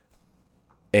day.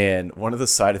 And one of the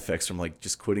side effects from like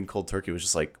just quitting cold turkey was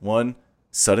just like, 1,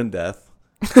 sudden death.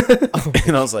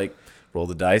 And I was like, roll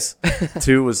the dice.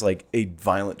 2 was like a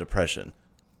violent depression.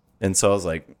 And so I was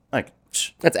like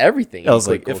that's everything. I was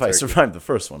like, if I survived the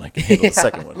first one, I can handle the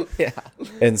second one. Yeah.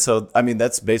 And so, I mean,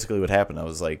 that's basically what happened. I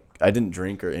was like, I didn't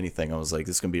drink or anything. I was like,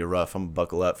 this is going to be rough. I'm going to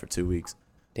buckle up for 2 weeks.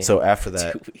 Damn, so after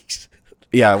that, 2 weeks.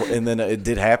 Yeah, and then it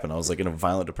did happen. I was like in a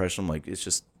violent depression. I'm like, it's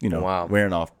just, wow.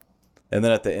 wearing off. And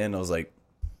then at the end, I was like,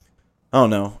 oh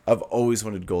no, I've always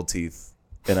wanted gold teeth,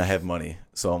 and I have money.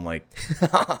 So I'm like,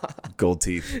 gold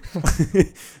teeth.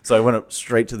 So I went up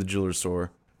straight to the jeweler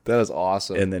store. That was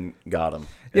awesome. And then got them.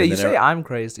 Yeah, you say I'm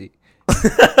crazy.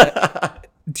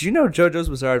 Do you know JoJo's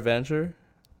Bizarre Adventure?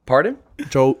 Pardon?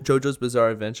 JoJo's Bizarre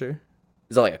Adventure.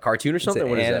 Is that like a cartoon or something?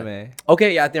 It's an anime. Is that?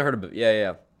 Okay, yeah, I've never heard of it.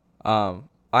 Yeah.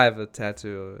 I have a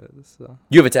tattoo of it. So.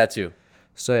 You have a tattoo?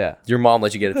 So, yeah. Your mom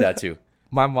let you get a tattoo?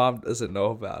 My mom doesn't know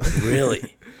about it.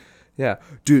 Really? Yeah.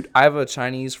 Dude, I have a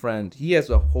Chinese friend. He has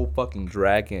a whole fucking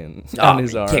dragon on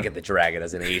his arm. You can't get the dragon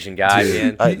as an Asian guy,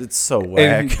 man. It's so whack.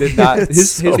 And he did not.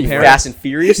 His parents, Fast and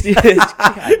Furious, dude.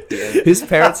 His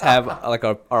parents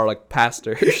are like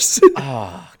pastors.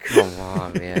 Oh, come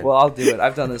on, man. Well, I'll do it.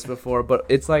 I've done this before, but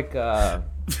it's like...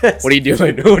 What are you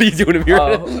doing? What are you doing, Amir?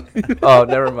 Oh,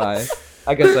 never mind.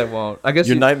 I guess I won't. I guess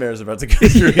your nightmare is about to go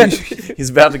through.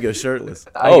 He's about to go shirtless.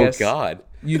 God.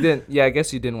 You didn't. Yeah, I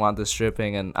guess you didn't want the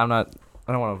stripping, and I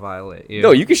don't want to violate you.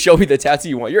 No, you can show me the tattoo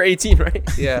you want. You're 18, right?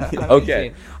 Yeah. Okay.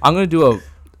 18. I'm gonna do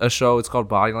a show. It's called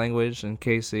Body Language in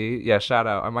KC. Yeah, shout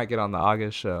out. I might get on the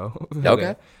August show.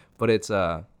 Okay. But it's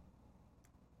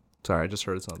Sorry, I just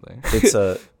heard something.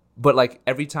 It's But like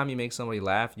every time you make somebody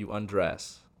laugh, you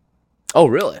undress. Oh,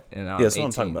 really? Yeah, that's what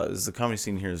I'm talking about. Is the comedy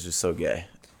scene here is just so gay.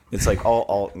 It's like all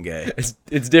alt and gay.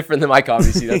 It's different than my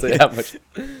comedy scene. I'll tell you that much.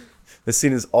 The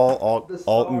scene is all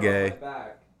alt and gay.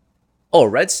 Oh,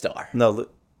 Red Star. No,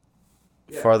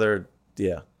 farther.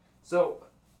 Yeah. So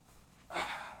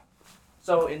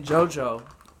in JoJo,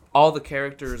 all the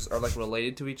characters are like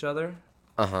related to each other.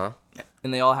 Uh-huh.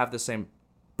 And they all have the same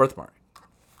birthmark.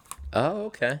 Oh,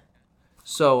 okay.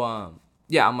 So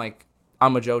yeah, I'm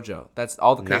a JoJo. That's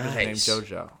all the characters are named Nice.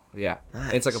 JoJo. Yeah.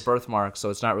 Nice. It's like a birthmark, so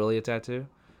it's not really a tattoo.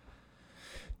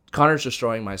 Connor's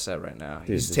destroying my set right now. Dude,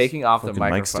 He's taking off the fucking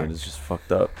mic microphone. stand is just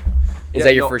fucked up. Is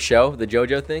that your first show, the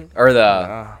JoJo thing, or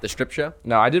the strip show?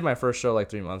 No, I did my first show like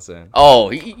 3 months in. Oh,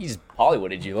 he's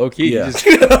Hollywooded you, low key. Yeah.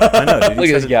 I know, dude. Look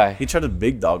at this guy. He tried to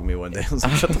big dog me one day. I was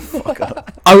like, shut the fuck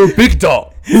up. I'm a big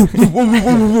dog.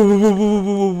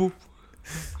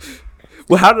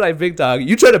 Well, how did I big dog?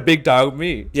 You tried to big dog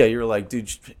me. Yeah, you were like, dude,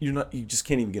 you just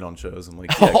can't even get on shows. I'm like,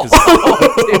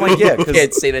 yeah, because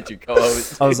Can't say that to your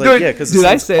co-host. I was like, yeah, because did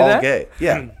I say all that? gay.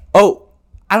 Yeah. Oh,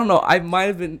 I don't know. I might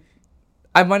have been.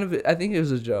 I think it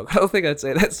was a joke. I don't think I'd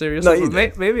say that seriously.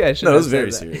 No, maybe I should. No, it was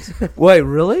very serious. Wait,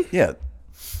 really? Yeah.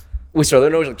 Wait, so are there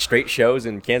no like straight shows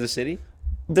in Kansas City?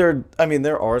 There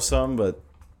are some, but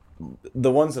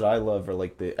the ones that I love are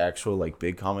like the actual like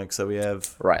big comics that we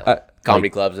have. Right, like comedy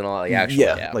clubs and all. Like actual,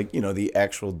 yeah, like the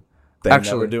actual thing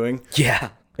that we're doing. Yeah.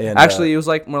 And, actually, it was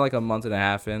like more like a month and a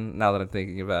half in. Now that I'm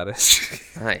thinking about it.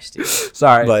 Nice, dude.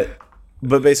 Sorry,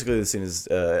 but basically the scene is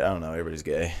I don't know, everybody's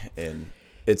gay and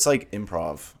it's like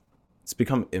improv. It's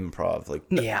become improv. Like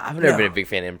yeah, I've never been a big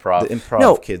fan of improv. The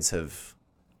improv kids have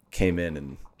came in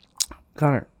and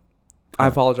Connor. I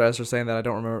apologize for saying that. I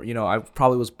don't remember. I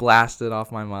probably was blasted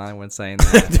off my mind when saying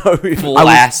that.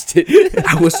 Blasted.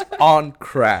 I was on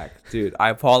crack, dude. I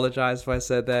apologize if I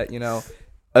said that.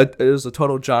 It was a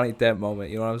total Johnny Depp moment.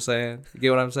 You know what I'm saying? You get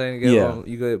what I'm saying?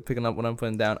 You get picking up what I'm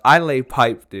putting down. I lay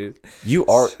pipe, dude.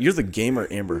 You're the gamer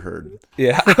Amber Heard.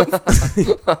 Yeah.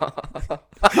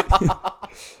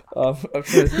 I'm trying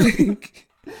to think.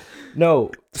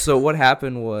 No. So what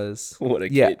happened was, what a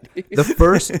kid. The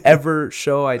first ever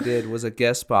show I did was a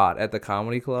guest spot at the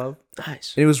comedy club.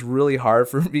 Nice. And it was really hard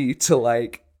for me to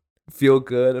like feel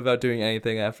good about doing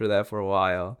anything after that for a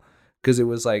while, because it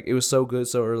was so good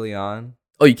so early on.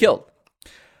 Oh, you killed.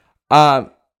 Yeah,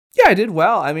 I did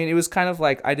well. I mean, it was kind of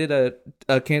like I did a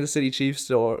Kansas City Chiefs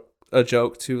a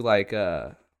joke to like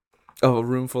a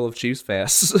room full of Chiefs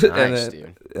fans. Nice,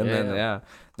 dude. And then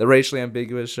the racially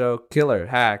ambiguous show, killer,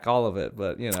 hack, all of it.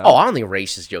 But Oh, I don't think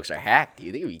racist jokes are hacked.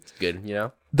 I think it's good.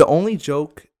 The only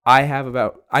joke I have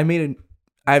about I was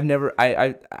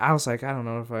like, I don't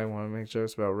know if I want to make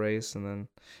jokes about race, and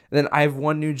then I have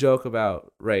one new joke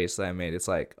about race that I made. It's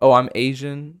like, oh, I'm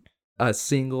Asian,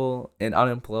 single, and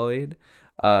unemployed.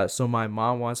 So my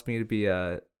mom wants me to be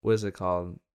what is it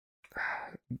called?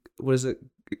 What is it?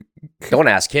 Don't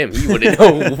ask him. He wouldn't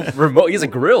know. Remote. He's a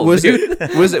grill. What is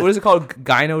it called?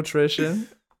 Gynotrician?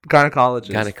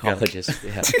 Gynecologist.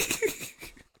 Yeah.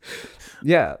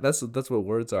 Yeah, that's what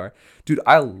words are. Dude,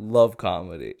 I love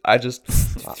comedy. I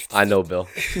know, Bill.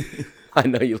 I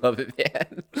know you love it,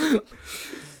 man.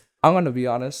 I'm gonna be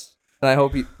honest, and I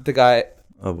hope the guy.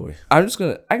 Oh boy. I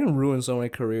can ruin so many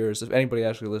careers if anybody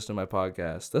actually listens to my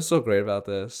podcast. That's so great about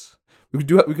this. We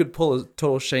could pull a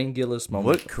total Shane Gillis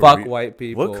moment. Fuck white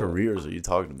people. What careers are you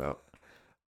talking about?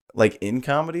 Like in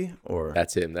comedy or?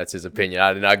 That's him. That's his opinion.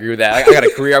 I did not agree with that. I got a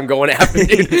career I'm going after,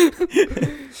 dude.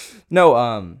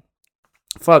 No,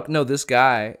 fuck no. This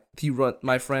guy,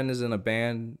 my friend is in a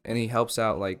band and he helps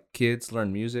out like kids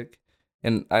learn music.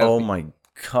 And oh my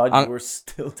god, we're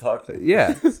still talking.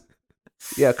 Yeah.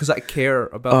 Yeah, because I care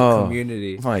about the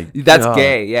community. That's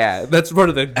gay. Yeah, that's part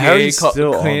of the gay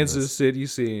Kansas City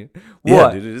scene. Yeah,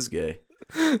 what? dude, it is gay.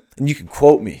 And you can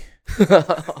quote me.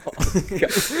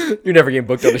 You're never getting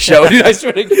booked on the show, dude. I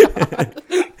swear to God.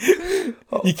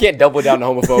 You can't double down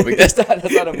on homophobic. That's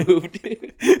not a move,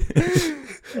 dude.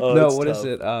 No, what tough. Is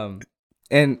it?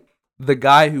 And the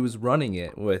guy who was running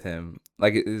it with him,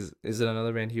 like, is it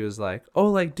another band? He was like, oh,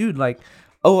 like, dude, like,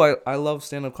 oh, I love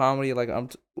stand-up comedy. Like,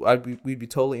 we'd be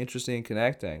totally interested in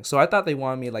connecting. So I thought they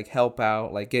wanted me to, like, help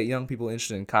out, like, get young people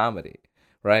interested in comedy,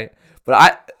 right?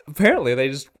 But apparently they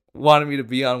just wanted me to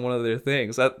be on one of their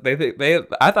things. They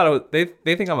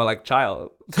think I'm a like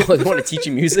child. They want to teach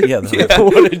you music. Yeah,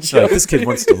 what a joke. Like, this kid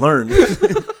wants to learn.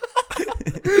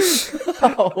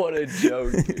 Oh, what a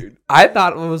joke, dude. I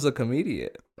thought it was a comedian.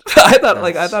 I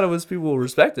thought it was people who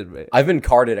respected me. I've been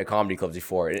carded at comedy clubs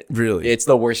before. Really? It's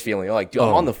the worst feeling. You're like, dude,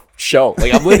 I'm on the show.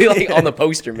 Like, I'm literally like on the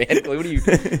poster, man. Like, what are you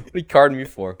carding me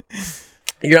for?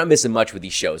 You're not missing much with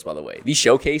these shows, by the way. These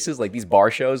showcases, like these bar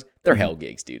shows, they're hell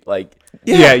gigs, dude. Like,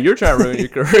 yeah, you're trying to ruin your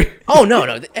career. Oh,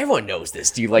 no. Everyone knows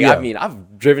this, dude. Like, yeah. I mean,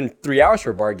 I've driven 3 hours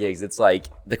for bar gigs. It's like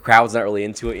the crowd's not really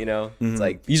into it, you know? Mm-hmm. It's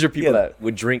like these are people that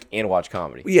would drink and watch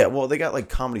comedy. Yeah, well, they got like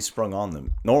comedy sprung on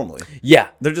them normally. Yeah.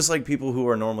 They're just like people who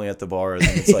are normally at the bar, and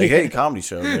it's like, hey, comedy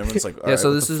show. And everyone's like, all right,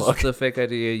 so this is the fake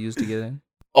idea you used to get in?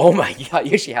 Oh, my God.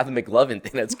 You actually have the McLovin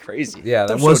thing. That's crazy. Yeah,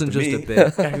 that wasn't just a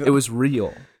bit. It was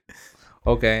real.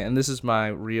 Okay, and this is my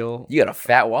real. You got a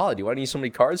fat wallet, dude. Why do you need so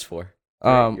many cards for?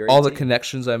 All the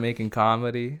connections I make in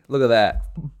comedy. Look at that.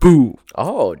 Boo.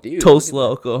 Oh, dude. Tulsa,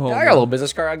 Oklahoma. Yeah, I got a little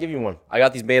business card. I'll give you one. I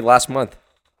got these made last month.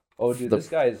 Oh, dude, this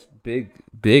guy is big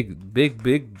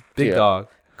dog.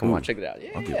 Come on, check it out. Yeah,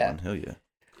 I'll get one. Hell yeah.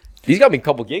 He's got me a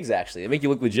couple gigs actually. They make you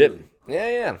look legit.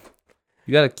 Yeah.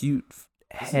 You got a cute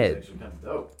head.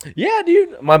 Yeah,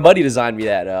 dude. My buddy designed me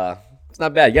that. It's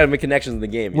not bad. You got to make connections in the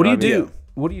game. What do you do?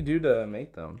 What do you do to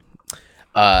make them?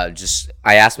 I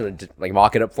asked him to like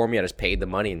mock it up for me. I just paid the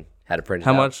money and had to print it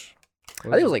out. How much? I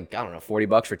think it was like, I don't know,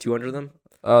 $40 for 200 of them.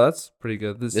 Oh, that's pretty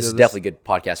good. This is definitely good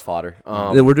podcast fodder.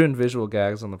 We're doing visual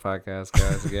gags on the podcast,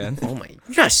 guys, again. Oh my,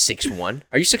 you're not 6'1".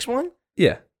 Are you 6'1"?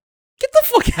 Yeah. Get the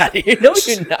fuck out of here. No,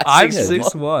 you're not. I'm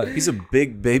 6'1". He's a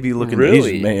big baby looking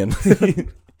Really? Asian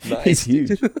man. Nice. He's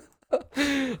huge.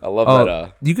 I love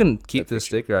that. You can keep this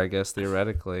sticker, I guess,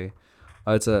 theoretically.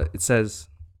 It says,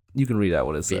 you can read out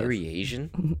what it says. Very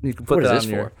Asian? You can put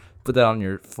put that on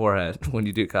your forehead when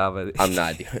you do comedy. I'm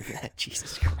not doing that.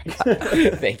 Jesus Christ.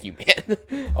 Thank you,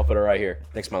 man. I'll put it right here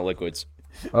next to my liquids.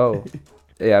 Oh,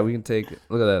 yeah, we can take it.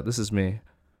 Look at that. This is me.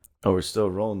 Oh, we're still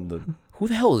rolling the... Who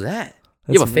the hell is that?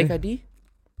 That's You have a me. fake ID?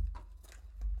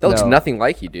 That looks nothing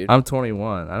like you, dude. I'm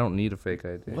 21. I don't need a fake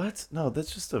ID. What? No,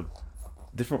 that's just a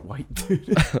different white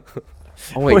dude.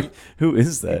 Oh, wait. Who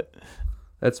is that?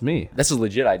 That's me. That's a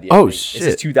legit ID. Oh, It shit.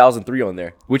 says 2003 on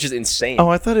there, which is insane. Oh,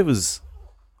 I thought it was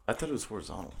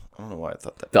horizontal. I don't know why I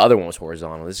thought that. The other one was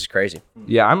horizontal. This is crazy.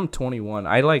 Yeah, I'm 21.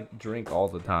 I like drink all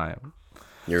the time.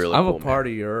 You're really I'm cool, a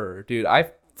partier, dude.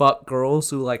 I fuck girls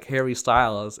who like Harry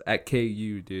Styles at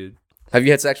KU, dude. Have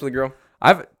you had sex with a girl?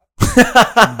 I've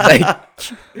Like,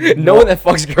 no one that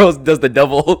fucks girls does the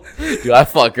double. Dude, I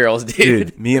fuck girls,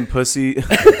 dude. Me and Pussy.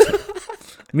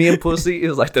 Me and Pussy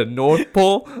is like the North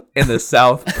Pole and the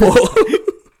South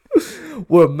Pole.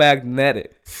 We're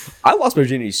magnetic. I lost my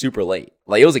virginity super late.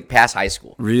 Like, it was like past high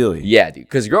school. Really? Yeah, dude.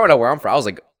 Because growing up where I'm from, I was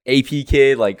like AP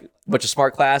kid, like a bunch of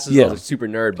smart classes. Yeah. I was like super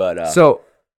nerd, but So,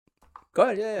 go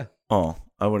ahead, yeah. Oh,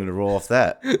 I wanted to roll off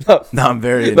that. No, No, I'm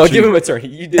very no, intrigued. give him a turn.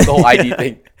 You did the whole ID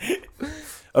thing.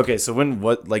 Okay, so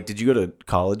did you go to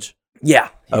college? Yeah.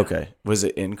 Okay. Was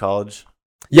it in college?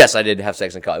 Yes, I did have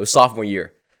sex in college. It was sophomore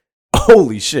year.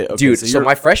 Holy shit. Okay, Dude, so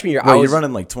my freshman year, I was you're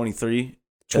running like 23?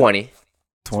 20.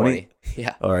 20?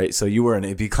 Yeah. All right, so you were in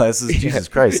AP classes? Jesus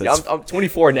Christ. Yeah, I'm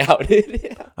 24 now, dude.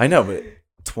 Yeah. I know, but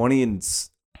 20 as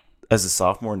a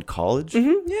sophomore in college?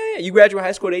 Mm-hmm. Yeah. You graduate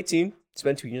high school at 18.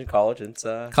 Spent 2 years in college. And it's,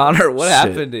 Connor, what Shit.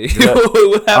 happened to you? Dude,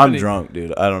 What happened I'm to you? drunk,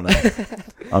 dude. I don't know.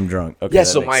 I'm drunk. Okay, yeah, that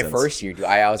so makes my sense. first year, dude,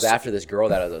 I was after this girl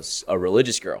that was a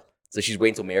religious girl. So she's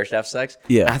waiting till marriage to have sex.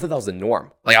 Yeah. And I thought that was the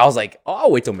norm. Like, I was like, oh,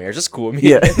 I'll wait till marriage. That's cool with me.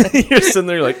 Yeah. You're sitting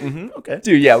there like, okay.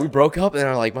 Dude, yeah, we broke up.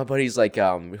 And like, my buddy's like,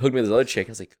 hooked me with this other chick.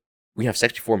 I was like, we have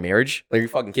sex before marriage? Like, are you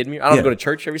fucking kidding me? I don't Yeah. go to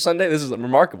church every Sunday. This is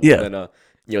remarkable. Yeah. And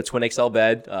then, twin XL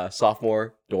bed,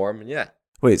 sophomore dorm. And yeah.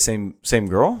 Wait, same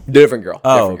girl? Different girl.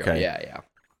 Oh, Different girl. okay. Yeah.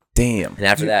 Damn. And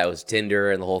after that, it was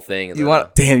Tinder and the whole thing. And You then,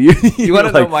 want Damn, you wanna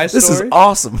were know like, my This is story?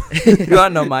 awesome. you want to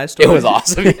know my story? it was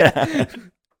awesome. Yeah.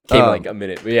 Came in like a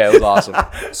minute. But yeah, it was awesome.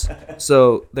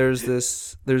 So there's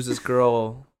this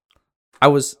girl.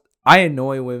 I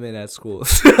annoy women at school.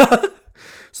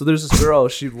 So there's this girl.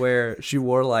 She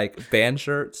wore like band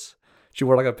shirts. She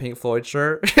wore like a Pink Floyd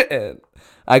shirt, and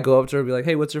I go up to her and be like,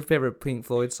 "Hey, what's your favorite Pink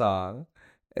Floyd song?"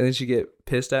 And then she get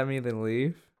pissed at me, and then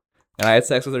leave. And I had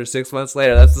sex with her 6 months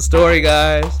later. That's the story,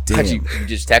 guys. Damn. How'd you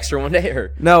just text her one day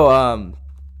or? No,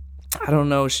 I don't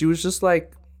know. She was just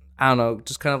like, I don't know,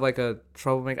 just kind of like a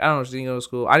troublemaker. I don't know. She didn't go to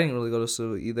school. I didn't really go to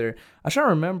school either. I try to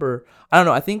remember. I don't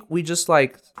know. I think we just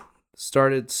like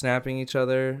started snapping each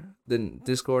other, then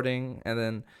discording, and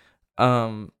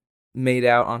then made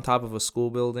out on top of a school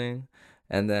building,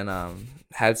 and then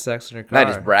had sex in her car.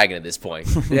 Not just bragging at this point.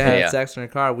 Yeah, had sex in her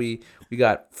car. We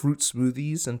got fruit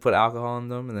smoothies and put alcohol in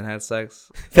them, and then had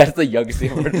sex. That's the youngest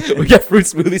thing ever. We got fruit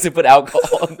smoothies and put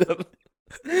alcohol on them.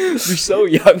 You're so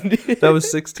young, dude. That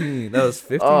was 16. That was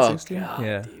 15, 16? God,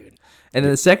 Yeah. dude. And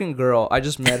then the second girl, I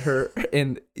just met her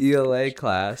in ELA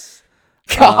class.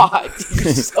 God,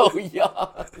 you're so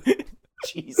young.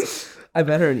 Jesus. I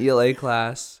met her in ELA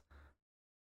class.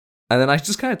 And then I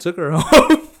just kind of took her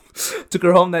home. Took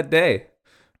her home that day.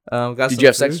 Did you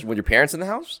have sex with your parents in the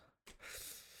house?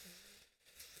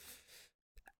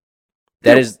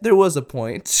 There was a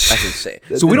point. That's insane.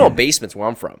 So we don't have basements where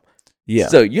I'm from. Yeah.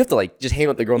 So you have to like just hang out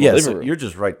with the girl in the living so room. you're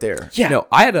just right there. Yeah. No,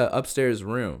 I had an upstairs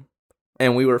room.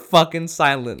 And we were fucking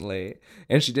silently.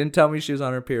 And she didn't tell me she was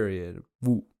on her period.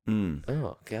 Woo. Mm.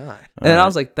 Oh, God. And then I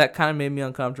was like, that kind of made me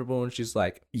uncomfortable. And she's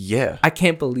like, Yeah. I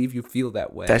can't believe you feel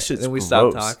that way. That shit's And then we gross.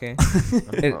 stopped talking.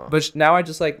 But now I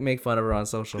just like make fun of her on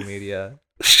social media.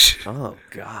 Oh,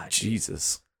 God.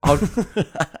 Jesus. I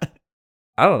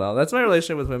don't know. That's my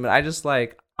relationship with women. I just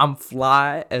like, I'm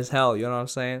fly as hell. You know what I'm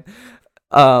saying?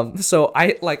 So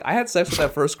I had sex with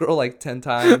that first girl like 10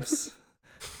 times.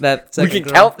 That we can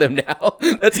count them now.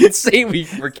 That's insane.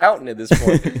 We're counting at this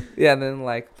point. Yeah, and then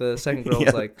like the second girl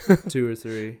was like 2 or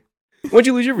 3. When'd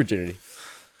you lose your virginity?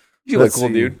 You look cool,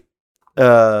 dude.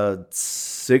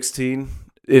 16.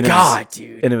 Dude.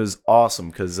 And it was awesome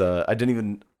because I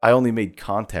only made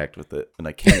contact with it and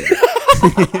I came.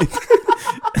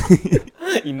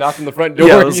 You knocked on the front door.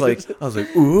 Yeah, I was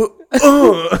like, ooh,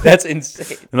 that's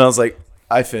insane. And I was like,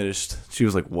 I finished. She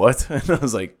was like, what? And I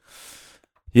was like,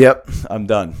 yep, I'm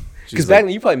done. Because back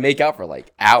then you probably make out for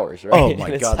like hours, right? Oh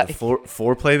my god, the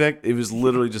foreplay back, it was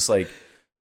literally just like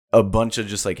a bunch of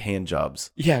just like hand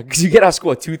jobs. Yeah, because you get out of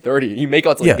school at 2:30, you make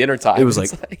out till like dinner time. It was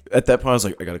like at that point I was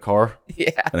like, I got a car,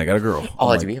 and I got a girl.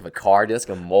 Oh, do we have a car? Dude, that's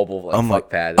like a mobile like fuck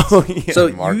pad. So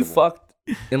you fucked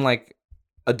in like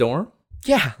a dorm?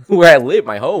 Yeah, where I live,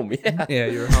 my home. Yeah,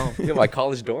 your home. Yeah, my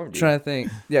college dorm. Dude. I'm trying to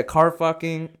think. Yeah, car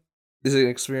fucking is an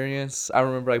experience. I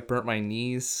remember I burnt my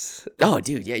knees. Oh,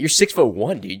 dude, yeah, you're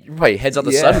 6'1", dude. Your probably heads out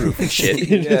the sunroof and shit.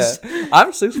 Yeah,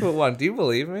 I'm 6'1". Do you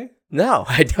believe me? No,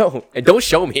 I don't. And don't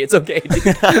show me. It's okay,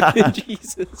 dude.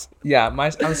 Jesus. Yeah, I'm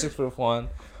 6'1",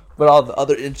 but all the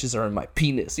other inches are in my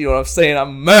penis. You know what I'm saying?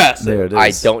 I'm massive. There it is.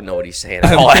 I don't know what he's saying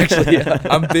at all, actually.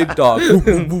 I'm big dog.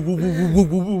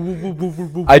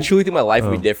 I truly think my life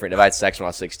would be different if I had sex when I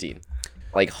was 16.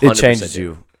 Like 100%. It changes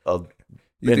you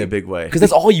in a big way. Because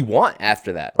that's all you want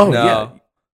after that. Oh, no. yeah.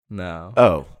 No.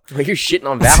 Oh. Like you're shitting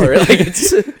on Valor. Like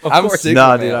it's, I'm Sigma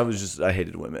Nah, male. dude, I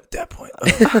hated women at that point.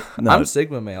 No. I'm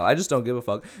Sigma male. I just don't give a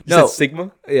fuck. No.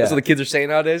 Sigma? Yeah. That's what the kids are saying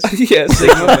nowadays? Yeah,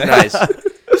 Sigma male. Nice.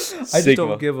 I just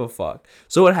don't give a fuck.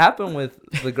 So what happened with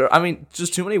the girl? I mean,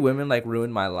 just too many women like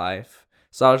ruined my life.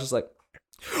 So I was just like,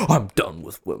 I'm done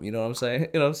with women. You know what I'm saying?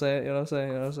 You know what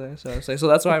I'm saying? So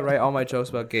that's why I write all my jokes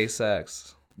about gay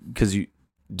sex. Because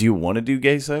do you want to do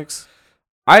gay sex?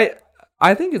 I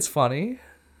think it's funny.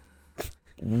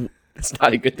 It's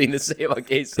not a good thing to say about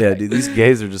gay sex. Yeah, dude, these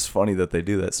gays are just funny that they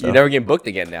do that stuff. You're never getting booked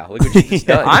again now. Look what you just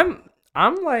done.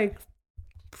 I'm like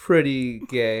pretty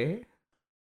gay.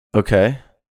 Okay.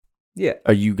 Yeah.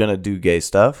 Are you gonna do gay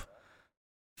stuff?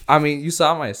 I mean, you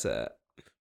saw my set.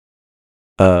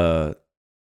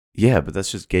 Yeah, but that's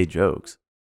just gay jokes.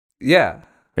 Yeah.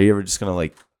 Are you ever just gonna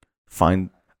like find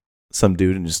some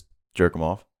dude and just jerk him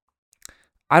off?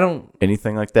 I don't.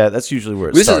 Anything like that? That's usually where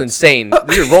it this starts. Is insane.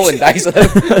 You're rolling dice.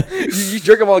 You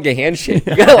jerk them all like a handshake.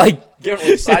 You gotta like get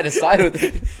like side to side with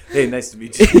it. Hey, nice to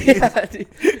meet you. Yeah, dude.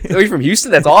 Oh, you're from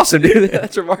Houston? That's awesome, dude.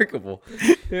 That's remarkable.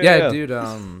 Yeah, dude.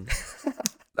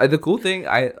 The cool thing,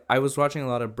 I was watching a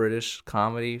lot of British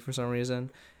comedy for some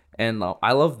reason, and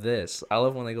I love this. I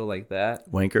love when they go like that.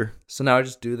 Wanker. So now I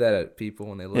just do that at people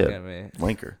when they look at me.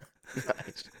 Wanker.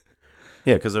 Nice.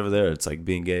 Yeah, because over there it's like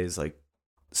being gay is like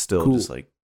still cool. Just like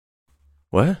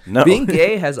what? No. Being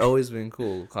gay has always been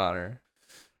cool, Connor.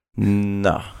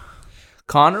 No.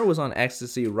 Connor was on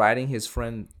ecstasy riding his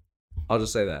friend. I'll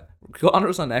just say that. Connor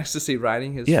was on ecstasy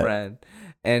riding his friend,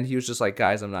 and he was just like,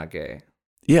 guys, I'm not gay.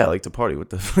 Yeah, I like to party. What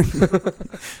the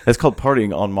That's called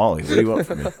partying on Molly. What do you want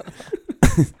from me?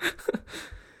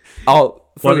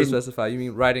 I'll further specify. You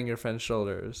mean riding your friend's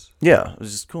shoulders? Yeah, it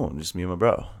was just cool. Just me and my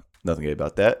bro. Nothing gay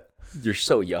about that. You're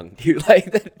so young, dude.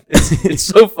 Like that, it's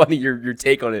so funny your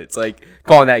take on it. It's like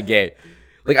calling that gay.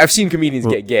 Like I've seen comedians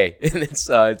get gay, and it's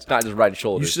not just riding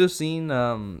shoulders. You should have seen.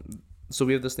 So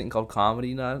we have this thing called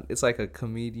Comedy Nut. It's like a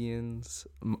comedian's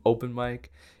open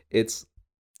mic. It's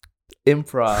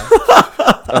improv.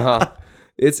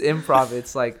 It's improv.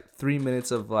 It's like 3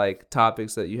 minutes of like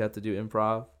topics that you have to do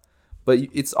improv, but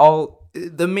it's all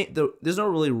there's no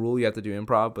really rule you have to do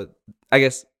improv, but I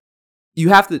guess. You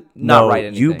have to not write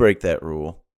anything. You break that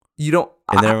rule. You don't.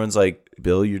 And then everyone's like,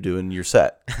 Bill, you're doing your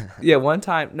set. Yeah, one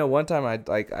time I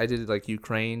did like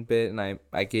Ukraine bit, and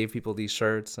I gave people these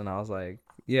shirts, and I was like,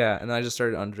 yeah, and then I just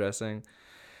started undressing.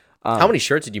 How many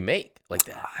shirts did you make like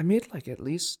that? I made like at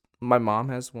least my mom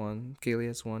has one, Kaylee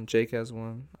has one, Jake has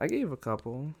one. I gave a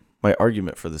couple. My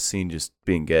argument for the scene just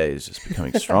being gay is just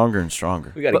becoming stronger and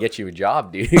stronger. We got to get you a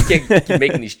job, dude. You can't keep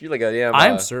making these. You're like,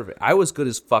 I'm serving. I was good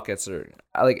as fuck at serving.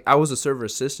 I was a server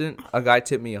assistant. A guy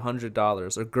tipped me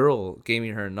 $100. A girl gave me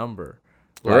her number.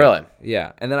 Like, really?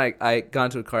 Yeah. And then I got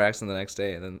into a car accident the next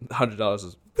day, and then $100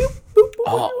 was.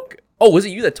 Oh, was it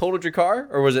you that totaled your car,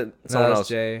 or was it someone else?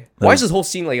 Jay. Why is this whole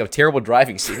scene like a terrible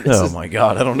driving scene? My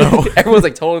god, I don't know. Everyone's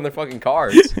like totaling their fucking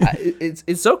cars.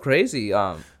 It's so crazy.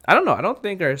 I don't know. I don't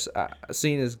think our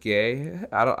scene is gay.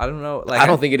 I don't know. Like I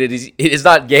don't think it is. It is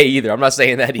not gay either. I'm not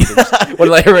saying that either. Want to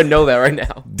let everyone know that right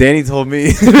now. Danny told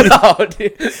me. No,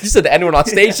 dude. You said the N-word on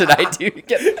stage tonight, dude.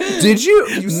 Did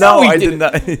you? No, I did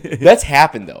not. That's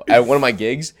happened though. At one of my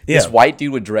gigs, this white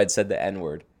dude with dread said the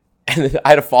N-word. And then I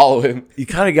had to follow him. You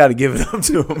kind of got to give it up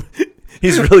to him.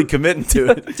 He's really committing to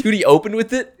it. Dude, he opened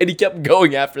with it, and he kept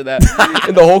going after that.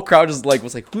 And the whole crowd was like,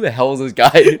 who the hell is this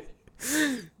guy?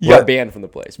 He got banned from the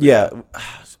place. Yeah.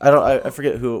 I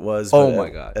forget who it was. Oh, my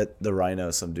God. At the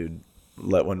Rhino, some dude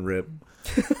let one rip.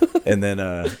 And then,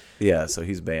 so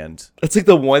he's banned. That's like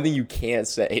the one thing you can't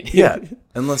say. Dude. Yeah.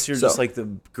 Unless you're just like the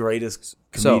greatest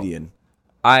comedian. So,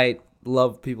 I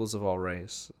love peoples of all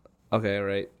race. Okay,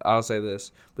 right. I'll say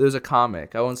this, but there's a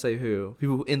comic. I won't say who.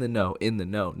 People in the know,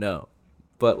 know.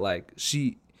 But like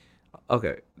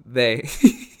they,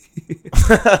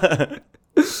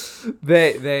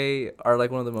 they are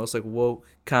like one of the most like woke,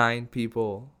 kind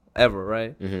people ever,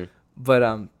 right? Mm-hmm.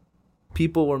 But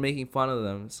people were making fun of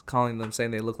them, calling them,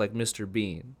 saying they look like Mr.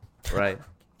 Bean, right?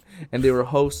 And they were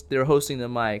hosting the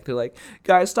mic. They're like,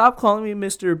 guys, stop calling me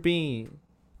Mr. Bean.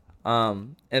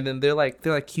 And then they're like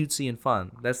cutesy and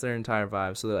fun. That's their entire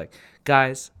vibe. So they're like,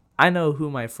 guys, I know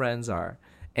who my friends are,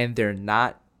 and they're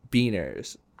not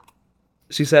beaners.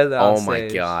 She said that on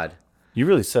stage. My god. You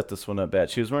really set this one up bad.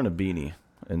 She was wearing a beanie,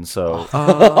 and so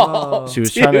she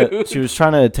was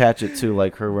trying to attach it to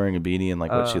like her wearing a beanie and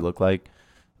like what she looked like.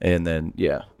 And then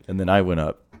I went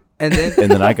up. And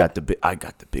then I got the big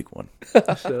one.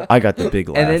 I got the big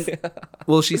laugh. And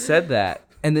then she said that.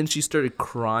 And then she started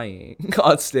crying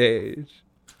on stage.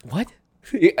 What?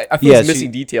 I feel like missing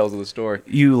details of the story.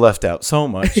 You left out so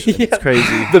much. It's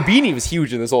crazy. The beanie was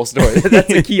huge in this whole story.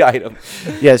 That's a key item.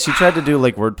 Yeah, she tried to do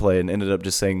like wordplay and ended up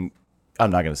just saying,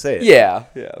 I'm not going to say it. Yeah.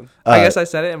 I guess I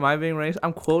said it. Am I being racist?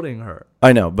 I'm quoting her.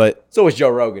 I know, but... So was Joe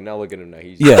Rogan. Now look at him now.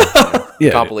 He's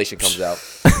compilation comes out.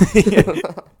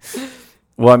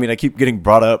 Well, I mean, I keep getting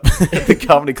brought up at the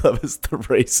comedy club as the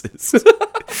racist.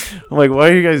 I'm like, why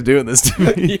are you guys doing this to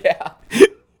me? Yeah.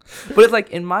 But it's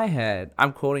like in my head,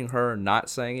 I'm quoting her,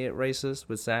 not saying it racist,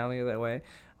 but sounding it that way.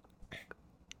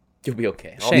 You'll be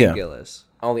okay. Shane Gillis.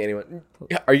 I don't think anyone.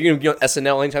 Are you going to be on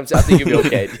SNL anytime soon? I think you'll be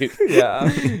okay, dude.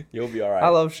 Yeah. You'll be all right. I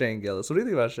love Shane Gillis. What do you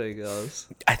think about Shane Gillis?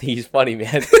 I think he's funny,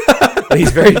 man.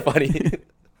 He's very funny.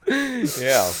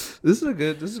 Yeah. This is a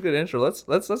good intro. Let's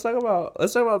talk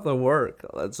about the work.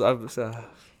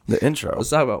 The intro.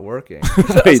 Let's talk about working.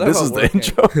 Wait, this is the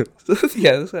intro?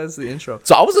 Yeah, this is the intro.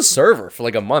 So I was a server for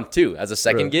like a month too, as a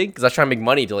second gig, because I was trying to make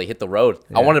money to like hit the road.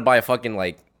 Yeah. I wanted to buy a fucking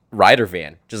like rider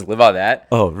van, just live out of that.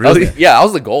 Oh, really? I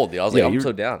was the goal, dude. I was like, I'm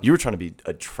so down. You were trying to be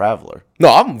a traveler. No,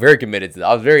 I'm very committed to that.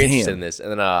 I was very interested in this, and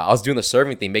then I was doing the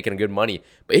serving thing, making good money.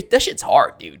 But that shit's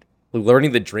hard, dude. Like,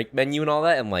 learning the drink menu and all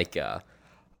that, and like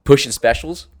pushing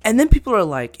specials. And then people are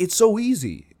like, it's so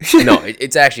easy. No,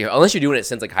 it's actually, unless you're doing it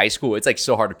since like high school, it's like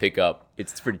so hard to pick up.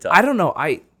 It's pretty tough. I don't know.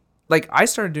 I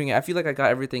started doing it. I feel like I got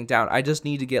everything down. I just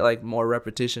need to get like more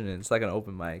repetition, and it's like an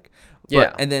open mic.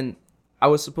 And then I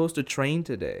was supposed to train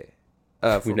today.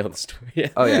 We know the story. Yeah.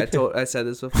 Oh yeah, I said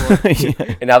this before.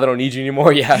 Yeah. And now they don't need you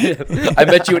anymore. Yeah, I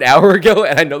met you an hour ago,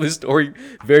 and I know this story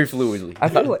very fluidly. I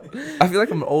feel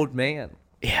like I'm an old man.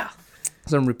 Yeah.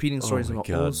 So I'm repeating stories of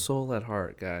my old soul at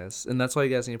heart, guys. And that's why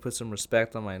you guys need to put some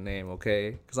respect on my name,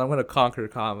 okay? Because I'm going to conquer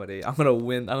comedy. I'm going to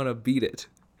win. I'm going to beat it.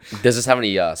 Does this have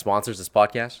any sponsors, this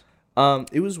podcast?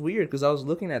 It was weird because I was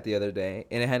looking at the other day,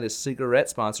 and it had a cigarette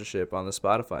sponsorship on the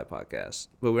Spotify podcast.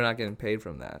 But we're not getting paid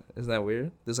from that. Isn't that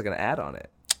weird? There's like an ad on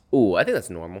it. Ooh, I think that's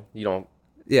normal. You don't...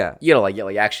 Yeah. You know,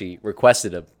 like actually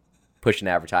requested to push an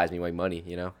advertisement, make money,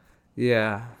 you know?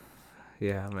 Yeah.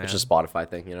 Yeah, man. It's just a Spotify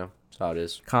thing, you know? That's how it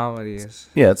is. Comedy is...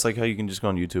 Yeah, it's like how you can just go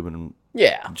on YouTube and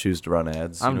choose to run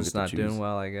ads. I'm just not doing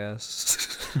well, I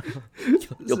guess.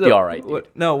 You'll be all right.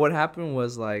 What happened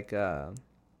was like...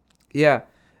 yeah.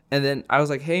 And then I was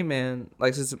like, hey, man,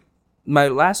 like, since my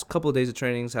last couple of days of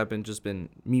trainings have just been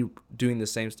me doing the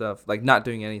same stuff, like not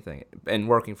doing anything and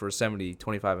working for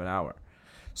 $70-$25 an hour.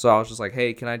 So I was just like,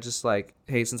 hey, can I just like,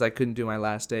 hey, since I couldn't do my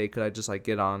last day, could I just like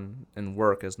get on and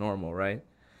work as normal, right?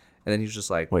 And then he was just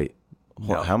like, wait,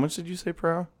 no. How much did you say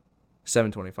per hour?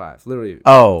 $7.25, literally.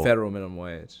 Federal minimum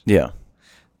wage. Yeah.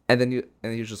 And then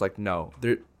he was just like, no,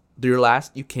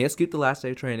 you can't skip the last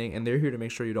day of training, and they're here to make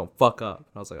sure you don't fuck up. And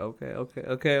I was like, okay.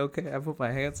 I put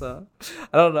my hands up.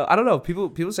 I don't know.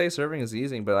 People say serving is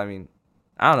easy, but I mean,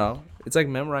 I don't know. It's like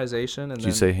memorization. And Did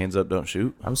you say hands up, don't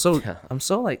shoot? I'm so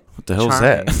like What the hell is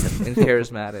that? and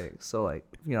charismatic. So like,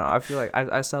 you know, I feel like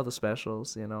I sell the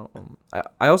specials. You know,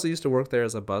 I also used to work there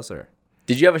as a buzzer.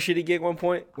 Did you have a shitty gig at one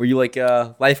point? Were you like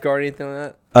a lifeguard or anything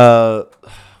like that?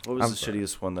 What was the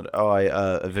shittiest one that? I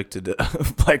evicted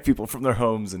black people from their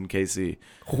homes in KC.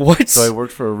 What? So I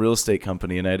worked for a real estate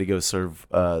company, and I had to go serve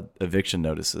eviction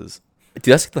notices.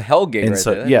 Dude, that's like the hell gig, And right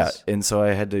so there. and so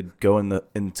I had to go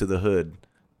into the hood,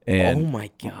 and Oh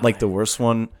my god! like the worst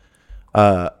one,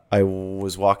 I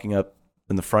was walking up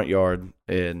in the front yard,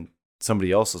 and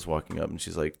somebody else was walking up, and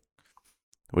she's like,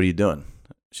 "What are you doing?"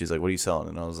 She's like, "What are you selling?"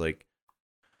 And I was like,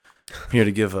 "I'm here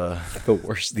to give the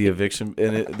worst, the eviction."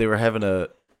 And they were having a.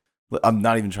 I'm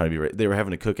not even trying to be. They were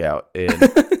having a cookout, and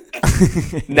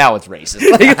now it's racist.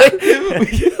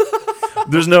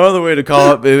 There's no other way to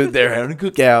call it. They're having a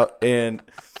cookout, and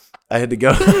I had to go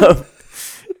up.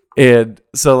 And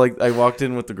so, like, I walked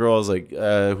in with the girl. I was like,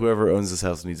 "Whoever owns this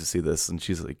house needs to see this." And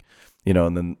she's like, you know.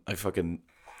 And then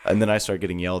and then I start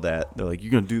getting yelled at. They're like, "You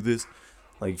gonna do this,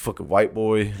 like fucking white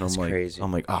boy?" And That's crazy.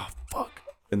 I'm like, "Oh fuck!"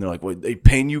 And they're like, "What? They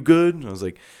paying you good?" And I was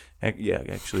like, "Yeah,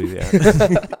 actually, yeah."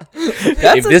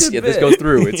 if this goes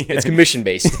through, it's commission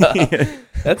based.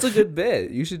 That's a good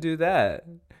bit. You should do that.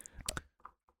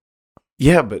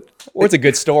 Yeah, but or it's a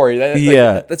good story.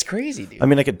 That's crazy, dude. I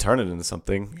mean, I could turn it into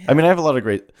something. Yeah. I mean, I have a lot of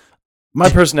great. My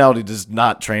personality does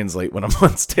not translate when I'm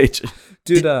on stage,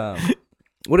 dude.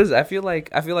 What is it? I feel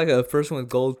like a person with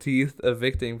gold teeth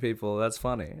evicting people. That's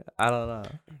funny. I don't know.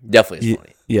 Definitely is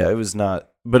funny. Yeah, it was not,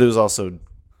 but it was also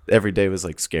every day was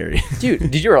like scary. Dude,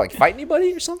 did you ever like fight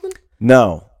anybody or something?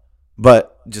 No,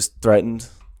 but just threatened,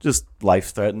 just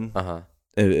life threatened.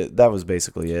 That was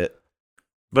basically it.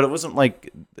 But it wasn't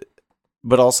like.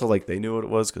 But also, like, they knew what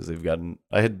it was because they've gotten.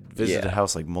 I had visited a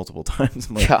house like multiple times.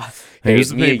 I'm like, God,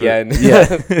 here's me again. Yeah,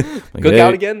 like,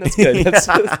 cookout again. That's good. That's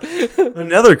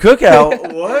another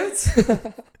cookout. What?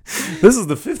 This is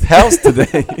the 5th house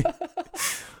today.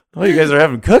 Oh, you guys are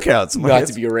having cookouts. Not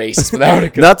to be racist, without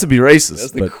a not to be racist.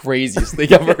 That's the craziest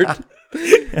thing I've heard.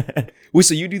 Wait,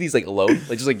 so you do these like alone,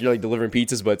 like just like you're like delivering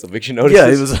pizzas, but it's eviction notices? Yeah,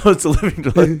 it was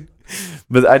delivering.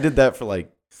 But I did that for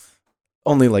like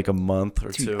only like a month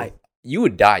or two. You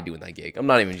would die doing that gig. I'm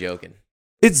not even joking.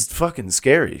 It's fucking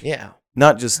scary. Yeah.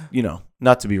 Not just,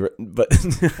 not to be, but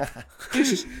you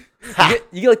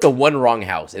get like the one wrong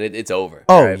house and it's over.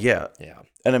 Oh, right? yeah. Yeah.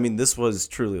 And I mean, this was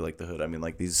truly like the hood. I mean,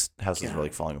 like these houses were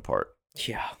like falling apart.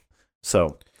 Yeah.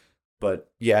 So, but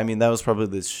yeah, I mean, that was probably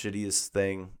the shittiest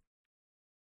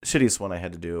one I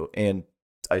had to do. And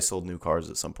I sold new cars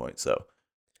at some point. So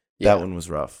that one was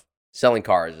rough. Selling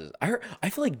cars is. I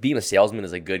feel like being a salesman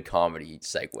is a good comedy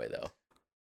segue though.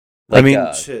 Like, I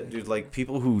mean, shit, dude. Like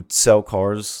people who sell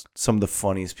cars, some of the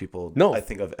funniest people I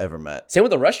think I've ever met. Same with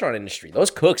the restaurant industry. Those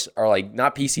cooks are like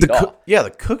not PC at all. Yeah,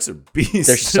 the cooks are beasts.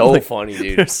 They're so like, funny,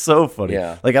 dude. They're so funny.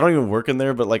 Yeah. Like I don't even work in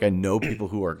there, but like I know people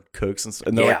who are cooks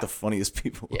and they're like the funniest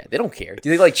people. Yeah, they don't care. Do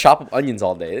they like chop up onions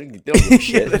all day? They don't give a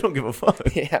shit. Yeah, they don't give a fuck.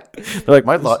 Yeah. They're like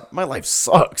my life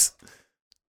sucks.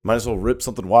 Might as well rip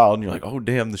something wild, and you're like, oh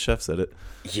damn, the chef said it.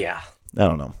 Yeah. I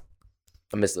don't know.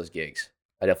 I miss those gigs.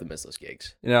 I definitely miss those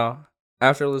gigs. You know,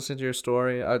 after listening to your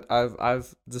story,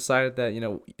 I've decided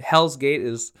that Hell's Gate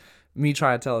is me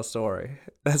trying to tell a story.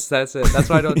 That's it. That's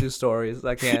why I don't do stories.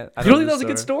 I can't. You don't think that was a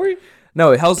good story?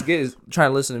 No, Hell's Gate is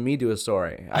trying to listen to me do a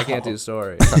story. I can't do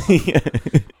stories.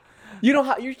 You know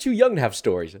how you're too young to have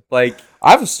stories. Like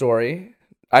I have a story.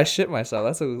 I shit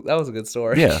myself. That was a good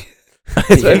story. Yeah.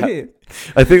 That's what I mean.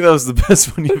 I think that was the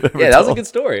best one you've ever Yeah, that was told. a good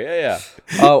story. Yeah.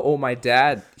 Oh, my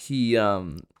dad,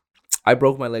 I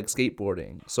broke my leg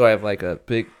skateboarding. So I have like a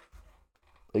big,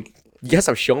 like, you guys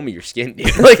have shown me your skin,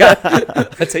 dude. Like,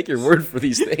 I take your word for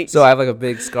these things. So I have like a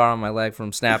big scar on my leg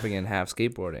from snapping in half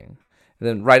skateboarding. And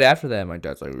then right after that, my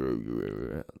dad's like,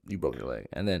 you broke your leg.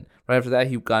 And then right after that,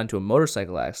 he got into a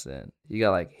motorcycle accident. He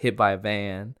got like hit by a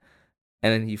van.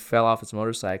 And then he fell off his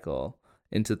motorcycle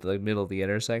into the middle of the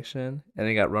intersection, and then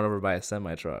he got run over by a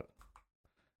semi-truck.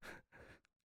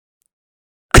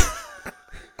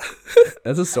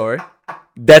 That's a story.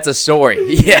 That's a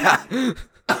story. Yeah.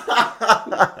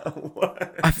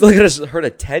 I feel like I just heard a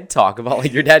TED talk about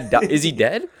like your dad. Is he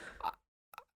dead?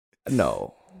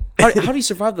 No. How do you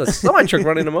survive the semi-truck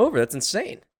running him over? That's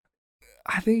insane.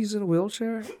 I think he's in a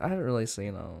wheelchair. I haven't really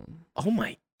seen him. Oh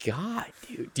my God,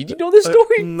 dude. Did you know this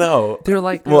story? No. They're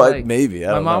like, maybe. I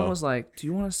don't know. My mom was like, do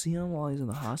you want to see him while he's in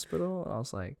the hospital? And I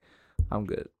was like, I'm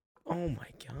good. Oh my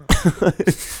God.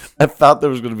 I thought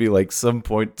there was going to be like some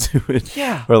point to it.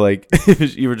 Yeah. Or like,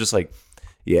 you were just like,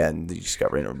 Yeah, and you just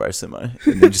got ran over by a semi.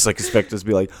 And they just like expect us to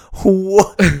be like,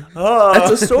 what?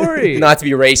 That's a story. Not to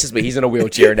be racist, but he's in a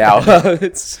wheelchair now.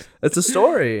 It's a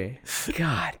story.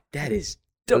 God, that is.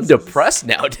 I'm depressed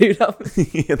now, dude.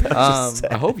 Yeah, that's just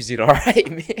I hope he's doing all right,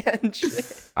 man.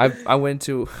 I went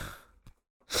to.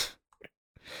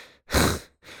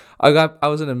 I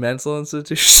was in a mental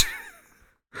institution.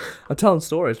 I'm telling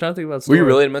stories. Trying to think about stories. Were you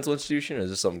really in a mental institution, or is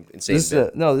this some insane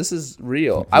bit? No, this is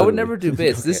real. I would never do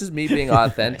bits. This is me being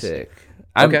authentic.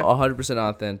 I'm 100%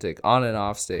 authentic on and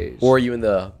off stage. What were you in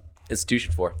the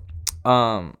institution for?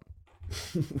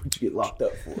 What'd you get locked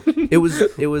up for?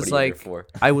 It was like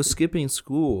I was skipping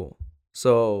school,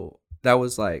 so that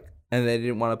was like, and they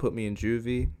didn't want to put me in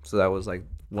juvie, so that was like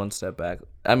one step back.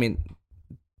 I mean,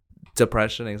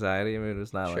 depression, anxiety. I mean, it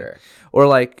was not like, or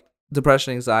like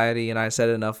depression, anxiety, and I said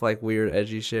enough like weird,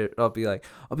 edgy shit. I'll be like,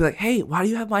 hey, why do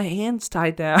you have my hands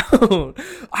tied down?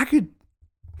 I could.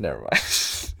 Never mind.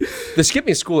 The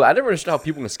skipping school, I never understood how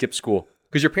people can skip school.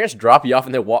 Because your parents drop you off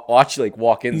and they watch you like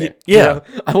walk in there. Yeah. You know?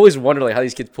 I always wonder like how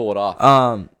these kids pull it off.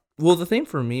 Well, the thing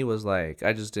for me was like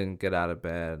I just didn't get out of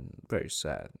bed. Very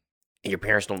sad. And your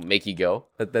parents don't make you go?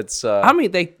 That's I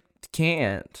mean, they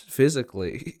can't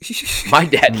physically. My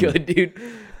dad could, dude.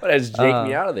 But I just yank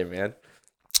me out of there, man.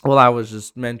 Well, I was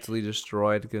just mentally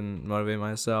destroyed, couldn't motivate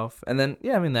myself. And then,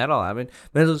 yeah, I mean, that all happened.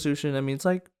 Mental institution, I mean, it's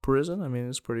like prison. I mean,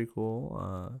 it's pretty cool.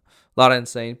 A lot of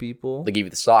insane people. They give you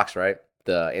the socks, right?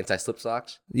 The anti-slip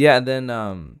socks? Yeah, and then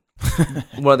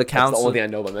one of the counselors. That's the only thing I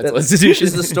know about mental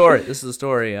institutions. This is the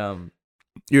story.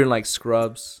 You're in like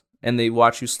scrubs, and they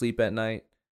watch you sleep at night.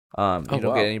 You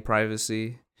don't get any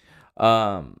privacy.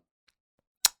 There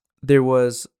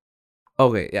was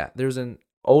an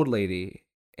old lady,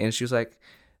 and she was like,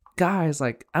 guys,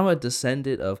 like, I'm a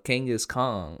descendant of Genghis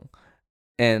Khan,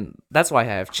 and that's why I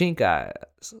have chink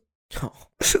eyes.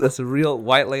 That's a real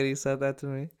white lady said that to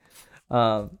me.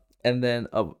 And then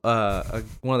one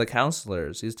of the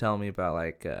counselors, he's telling me about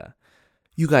like,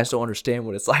 you guys don't understand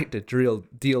what it's like to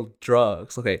deal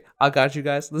drugs. Okay, I got you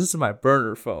guys. This is my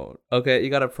burner phone. Okay, you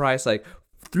got a price like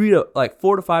 $4 to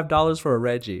 $5 for a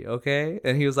Reggie. Okay,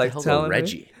 and he was like telling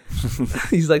Reggie. me,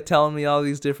 he's like telling me all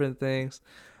these different things.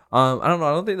 I don't know.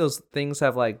 I don't think those things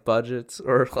have like budgets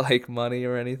or like money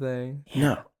or anything.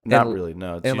 No, not really.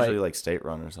 No, it's usually like state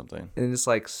run or something. And it's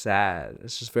like sad.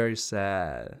 It's just very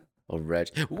sad. Oh, Reg.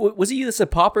 Was it you that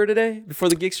said popper today before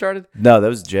the gig started? No, that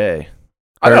was Jay.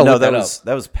 That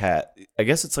was Pat. I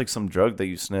guess it's like some drug that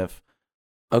you sniff.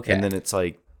 Okay. And then it's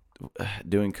like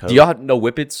doing coke. Do y'all know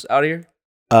whippets out here?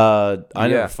 I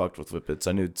never fucked with whippets.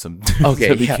 I knew some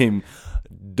that became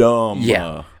dumb.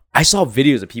 Yeah. I saw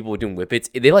videos of people doing whippets.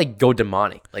 They like go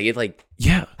demonic. Like it like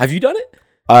Have you done it?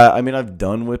 I mean, I've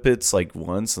done whippets like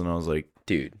once, and I was like,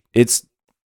 dude, it's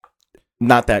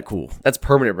not that cool. That's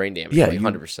permanent brain damage. Yeah, like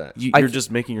 100%. You're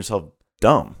just making yourself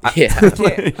dumb.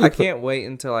 I can't wait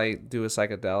until I do a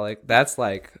psychedelic. That's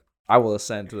like I will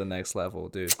ascend to the next level,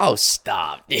 dude. Oh,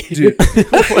 stop, dude.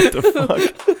 What the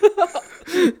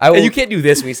fuck? And you can't do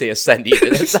this when you say ascend either.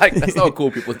 That's not what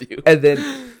cool people do. And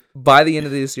then by the end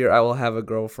of this year, I will have a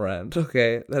girlfriend.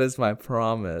 Okay, that is my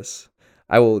promise.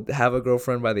 I will have a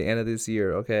girlfriend by the end of this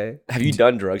year. Okay. Have you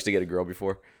done drugs to get a girl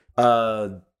before?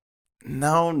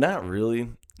 No, not really.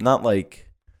 Not like.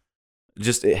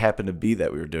 Just it happened to be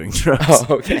that we were doing drugs.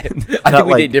 Oh, okay. I think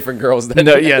we date different girls then.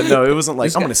 No, it wasn't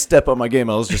like I'm going to step up my game.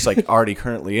 I was just like already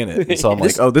currently in it. And so I'm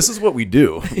like, oh, this is what we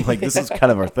do. Like this is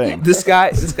kind of our thing. This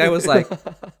guy was like,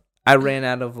 I ran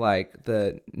out of like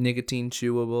the nicotine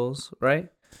chewables, right?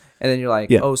 And then you're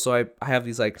like, oh, so I have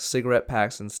these like cigarette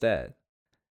packs instead.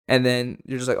 And then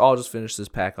you're just like, oh, I'll just finish this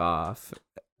pack off.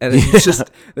 And then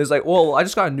it's like, well, I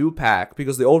just got a new pack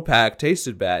because the old pack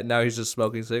tasted bad. Now he's just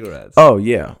smoking cigarettes. Oh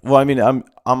yeah. Well, I mean, I'm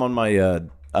on my I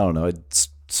don't know. I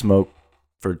smoke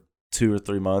for 2 or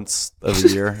 3 months of a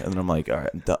year, and then I'm like, all right,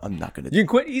 I'm not gonna. You can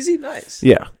quit easy, nice.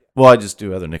 Yeah. Well, I just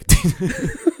do other nicotine.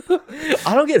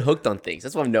 I don't get hooked on things.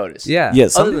 That's what I've noticed. Yeah. Yeah.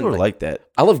 Some people are like that.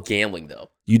 I love gambling though.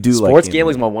 You do sports like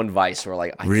gambling is my one vice. Where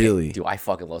like, I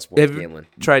fucking love sports gambling.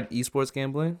 Tried esports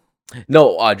gambling?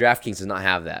 No, DraftKings does not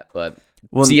have that, but.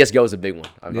 Well, CSGO is a big one.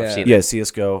 I've seen it. Yeah,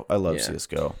 CSGO. I love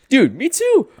CSGO. Dude, me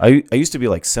too. I used to be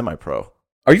like semi-pro.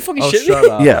 Are you fucking shitting shut me?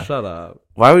 up. Yeah. Shut up.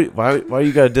 Why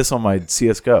you got to diss on my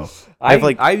CSGO?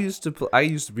 I used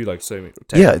to be like semi.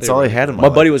 Yeah, it's all I had in my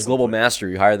life. buddy was Global Master.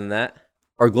 You higher than that?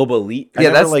 Or Global Elite?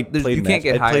 Yeah, that's like you can't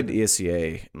get high. I played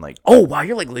ESCA and like. Oh wow,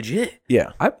 you're like legit.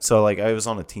 Yeah. So like I was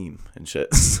on a team and shit.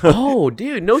 Oh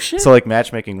dude, no shit. So like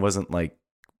matchmaking wasn't like.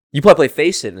 You probably play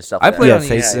Face It and stuff. I played on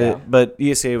Face It, but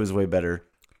ESCA was way better.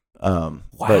 Wow.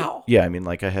 But yeah, I mean,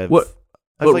 like I have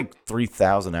like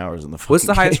 3,000 hours in the fucking What's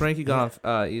the highest game. rank you got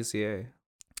on ECA?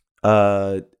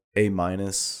 A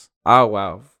minus. Oh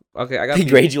wow. Okay, I got. He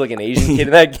grade you like an Asian kid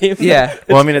in that game. Yeah.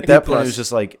 Well, I mean, at that point, it was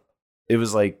just like it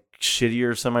was like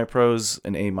shittier semi-pros,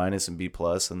 an A minus and B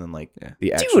plus, and then like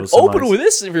the actual. Dude, open with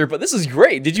this here, but this is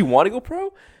great. Did you want to go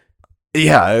pro?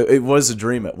 Yeah, it was a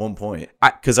dream at one point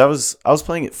because I was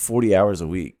playing it 40 hours a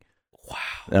week. Wow.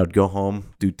 And I would go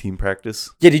home, do team practice.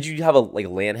 Yeah, did you have a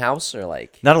LAN house or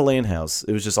like? Not a LAN house.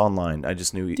 It was just online. I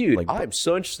just knew. Dude, like, I'm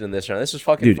so interested in this right now. This is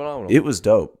fucking phenomenal. It was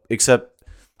dope. Except,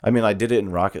 I mean, I did it in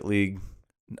Rocket League.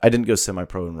 I didn't go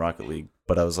semi-pro in Rocket League,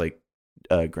 but I was like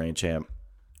grand champ.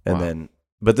 And then,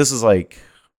 but this is like,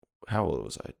 how old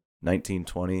was I? 19,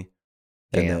 20.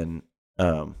 Damn. And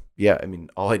then, yeah, I mean,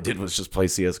 all I did was just play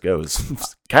CSGO.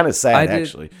 It's kind of sad,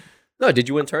 actually. No, did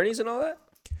you win tourneys and all that?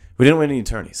 We didn't win any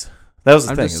tourneys. That was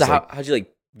the thing. So how'd you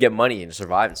like get money and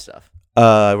survive and stuff?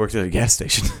 I worked at a gas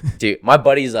station. Dude, my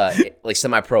buddy's like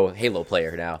semi-pro Halo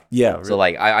player now. Yeah. Really? So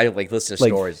like I like listen to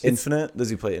stories. Infinite?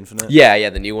 Does he play Infinite? Yeah,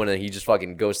 the new one, and he just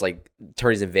fucking goes to, like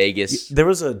tourneys in Vegas. There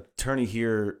was a tourney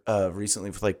here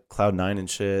recently with like Cloud9 and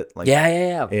shit. Like,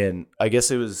 yeah. And I guess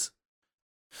it was,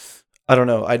 I don't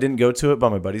know. I didn't go to it,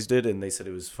 but my buddies did, and they said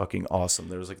it was fucking awesome.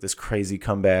 There was like this crazy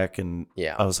comeback, and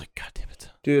I was like, God damn it,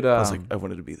 dude. I was like, I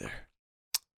wanted to be there.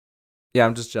 Yeah,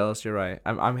 I'm just jealous. You're right.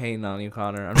 I'm hating on you,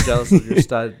 Connor. I'm jealous of your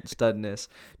studness.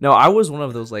 No, I was one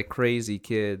of those like crazy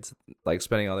kids, like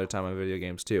spending all their time on video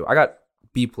games too. I got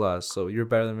B plus, so you're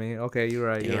better than me. Okay, you're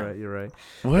right. You're right.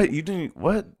 What you doing?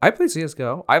 What? I played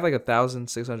CS:GO. I have like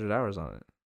 1,600 hours on it.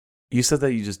 You said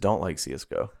that you just don't like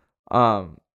CS:GO.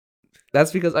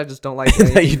 That's because I just don't like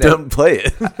that you don't play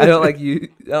it. I don't like you.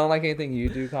 I don't like anything you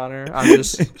do, Connor. I'm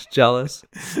just jealous.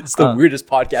 It's the weirdest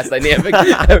podcast dynamic.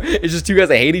 It's just two guys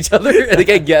that hate each other, and they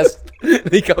get guests.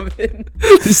 They come in.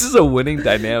 This is a winning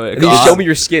dynamic. You show me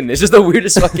your skin. It's just the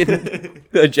weirdest fucking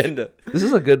agenda. This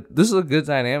is a good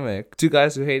dynamic. Two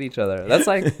guys who hate each other.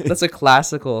 That's a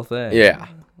classical thing. Yeah.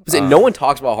 No one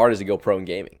talks about how hard it is to go pro in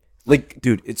gaming. Like,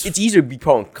 dude, it's easier to be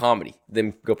pro in comedy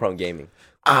than go pro in gaming.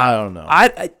 I don't know.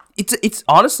 It's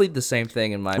honestly the same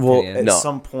thing in my opinion. At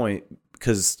some point,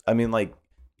 because I mean, like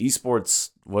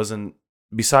esports wasn't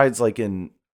besides like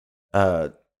in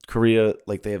Korea,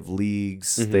 like they have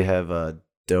leagues, they have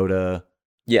Dota,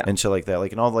 and shit like that.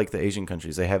 Like in all like the Asian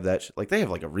countries, they have that. Like they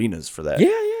have like arenas for that.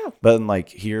 Yeah. But in, like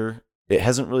here, it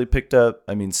hasn't really picked up.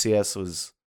 I mean, CS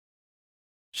was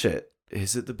shit.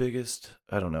 Is it the biggest?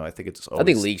 I don't know. I think it's. Always, I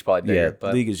think League's probably bigger. Yeah,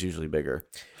 but League is usually bigger,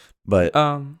 but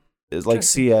it's like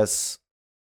CS.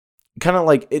 Kind of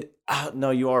like it.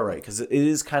 No, you are right because it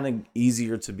is kind of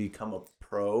easier to become a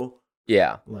pro.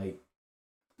 Yeah. Like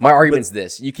my argument's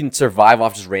this: you can survive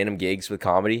off just random gigs with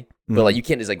comedy, but like you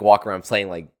can't just like walk around playing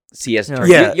like CS.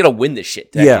 Yeah. You gotta win this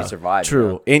shit to actually survive. True,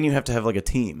 you know? And you have to have like a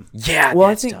team. Yeah. Well,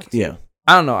 I think. Tough.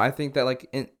 I don't know. I think that like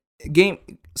in game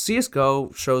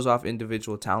CS:GO shows off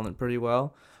individual talent pretty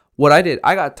well. What I did,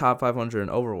 I got top 500 in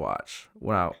Overwatch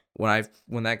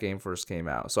when that game first came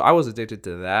out. So I was addicted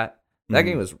to that. That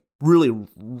game was really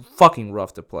fucking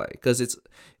rough to play because it's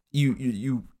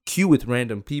you queue with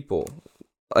random people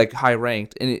like high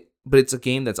ranked but it's a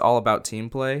game that's all about team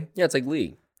play. Yeah, it's like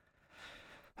League.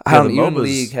 Even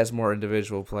League has more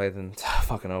individual play than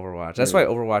fucking Overwatch. That's why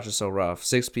Overwatch is so rough.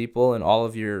 6 people and all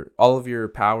of your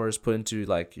powers put into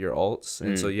like your ults,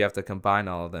 and so you have to combine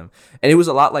all of them. And it was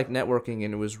a lot like networking,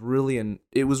 and it was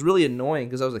really annoying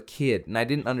because I was a kid and I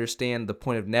didn't understand the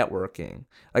point of networking.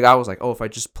 Like I was like, oh, if I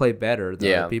just play better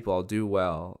than other people, I'll do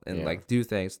well and like do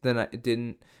things. Then it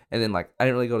didn't, and then like I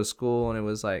didn't really go to school, and it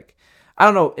was like. I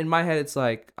don't know. In my head, it's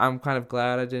like I'm kind of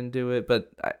glad I didn't do it,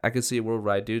 but I could see a world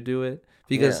where I do it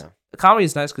because comedy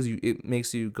is nice because it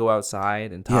makes you go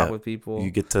outside and talk with people.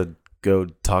 You get to go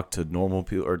talk to normal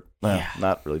people, or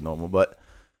not really normal, but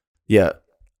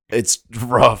it's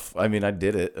rough. I mean, I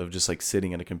did it of just like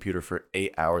sitting at a computer for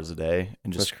 8 hours a day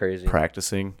and just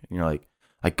practicing, and you're like,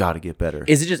 I got to get better.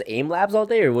 Is it just AIM Labs all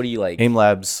day, or what do you like? AIM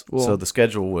Labs. Well, so the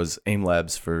schedule was AIM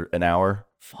Labs for an hour.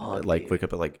 Fuck, wake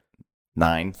up at like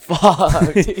 9.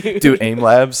 Fuck, dude. Do AIM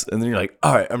Labs, and then you're like,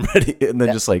 all right, I'm ready, and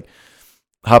then just like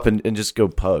hop in and just go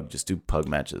pug, just do pug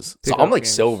matches. So I'm like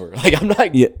silver, like I'm not.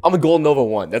 I'm a Gold Nova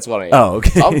 1. That's what I am. Oh,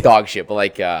 okay. I'm dog shit, but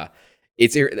like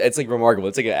it's like remarkable.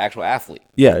 It's like an actual athlete.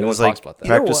 Yeah, no one talks about that.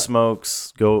 Practice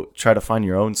smokes. Go try to find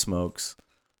your own smokes.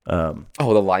 The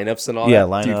lineups and all. Yeah, that?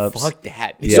 lineups. Dude, fuck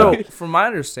that. Yeah. So from my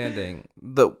understanding,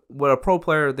 what a pro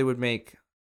player they would make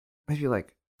maybe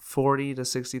like 40 to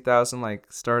 60,000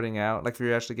 like starting out, like if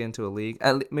you're actually getting to a league.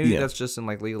 Maybe that's just in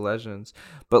like League of Legends,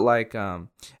 but like and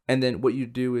then what you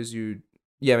do is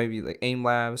maybe like AIM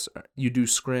Labs, you do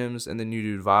scrims, and then you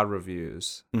do VOD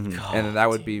reviews, and then that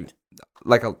would be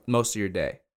like most of your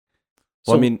day.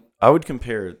 Well, I mean, I would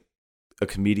compare a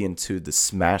comedian to the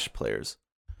Smash players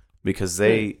because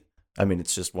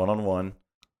it's just one-on-one.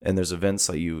 And there's events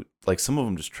like some of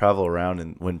them just travel around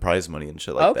and win prize money and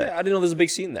shit like that. Okay, I didn't know there's a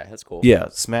big scene there. That's cool. Yeah,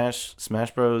 Smash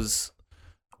Bros.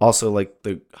 Also like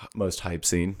the most hype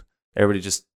scene. Everybody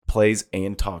just plays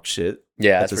and talks shit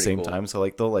at the same time. So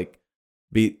like they'll like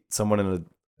beat someone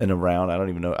in a round. I don't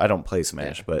even know. I don't play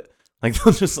Smash, but like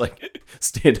they'll just like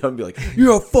stand up and be like,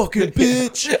 "You're a fucking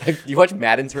bitch." You watch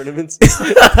Madden tournaments?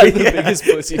 They're the biggest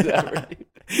pussies ever.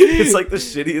 It's like the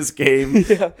shittiest game.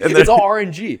 Yeah. And it's all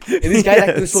RNG. And these guys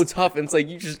act so tough. And it's like,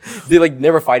 they like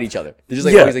never fight each other. They're just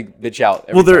like always like bitch out.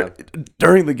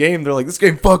 During the game, they're like, this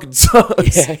game fucking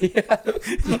sucks. Yeah.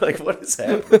 Like, what is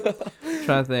happening?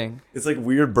 Trying to think. It's like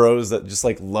weird bros that just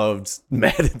like loved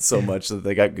Madden so much that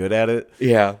they got good at it.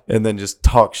 Yeah. And then just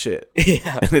talk shit.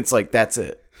 Yeah. And it's like, that's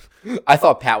it. I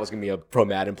thought Pat was going to be a pro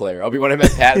Madden player. When I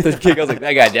met Pat at the kick, I was like,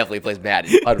 that guy definitely plays Madden,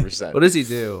 100%. What does he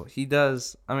do? He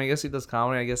does, I guess he does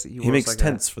comedy. I guess he makes like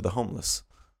tents for the homeless.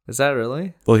 Is that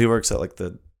really? Well, he works at like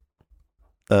the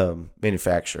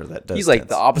manufacturer that does He's like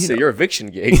tents. the opposite of your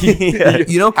eviction gig. Yeah.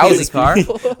 You know Kaylee Carr?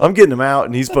 I'm getting him out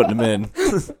and he's putting him in.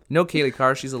 You know Kaylee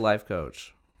Carr? She's a life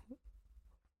coach.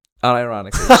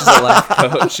 Unironically, she's a life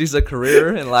coach. She's a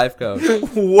career and life coach.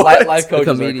 What? Life coach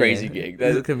is a crazy gig.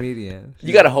 She's a comedian.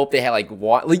 You got to hope they have like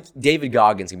David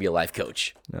Goggins can be a life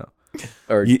coach. No.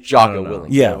 Or Jocko Willink.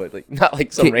 Yeah. Like, not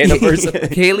like some random person.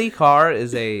 Kaylee Carr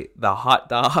is the hot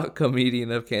dog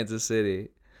comedian of Kansas City.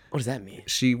 What does that mean?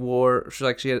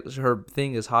 Her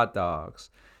thing is hot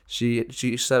dogs. She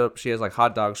has like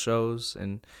hot dog shows,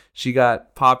 and she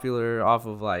got popular off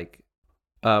of like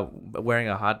wearing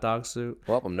a hot dog suit.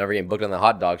 Well, I'm never getting booked on the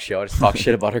hot dog show. I just talk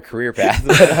shit about her career path.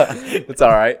 It's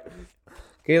all right.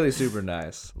 Kaylee's super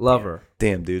nice. Love her.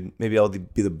 Damn, dude. Maybe I'll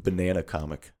be the banana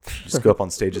comic. Just go up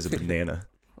on stage as a banana.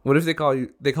 What if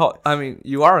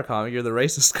you are a comic. You're the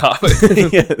racist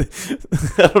comic.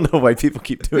 Yeah. I don't know why people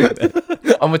keep doing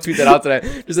that. I'm going to tweet that out today.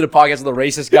 Just did a podcast with a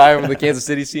racist guy from the Kansas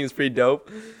City scene. It's pretty dope.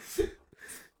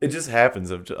 It just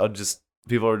happens.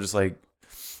 People are just like,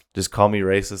 just call me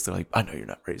racist. They're like, I know you're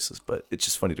not racist, but it's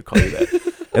just funny to call you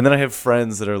that. And then I have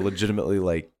friends that are legitimately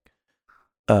like,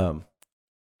 oh,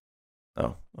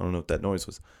 I don't know what that noise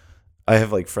was. I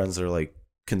have like friends that are like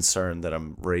concerned that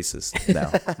I'm racist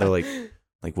now. They're like,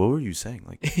 what were you saying?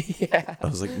 Like, yeah. I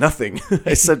was like, nothing.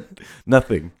 I said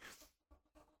nothing.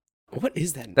 What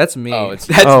is that? That's me.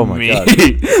 Oh my God.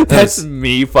 That's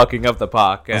me fucking up the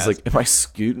podcast. I was like, am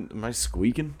I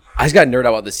squeaking? I just got nerd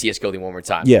out about the CSGO thing one more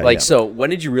time. Yeah. So when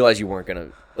did you realize you weren't going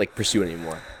to like pursue it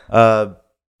anymore? Let's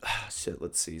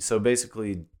see. So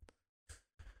basically,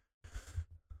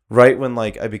 right when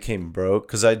like I became broke,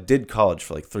 because I did college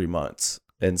for like 3 months.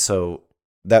 And so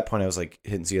at that point I was like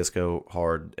hitting CSGO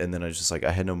hard. And then I was just like,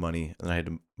 I had no money and I had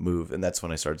to move. And that's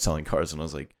when I started selling cars. And I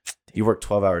was like, you work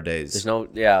 12-hour days.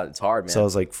 It's hard, man. So I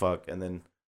was like, fuck. And then,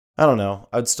 I don't know.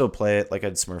 I'd still play it. Like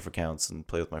I'd Smurf accounts and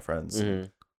play with my friends. Mm-hmm.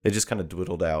 It just kind of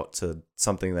dwindled out to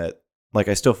something that, like,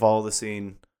 I still follow the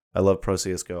scene. I love Pro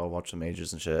CSGO. I'll watch the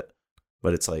majors and shit.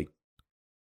 But it's like,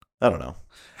 I don't know.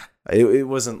 It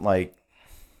wasn't like,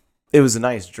 it was a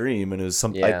nice dream. And it was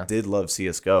something, Yeah. I did love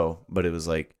CSGO. But it was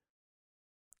like,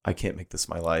 I can't make this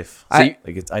my life. I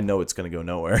know it's going to go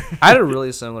nowhere. I had a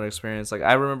really similar experience. Like,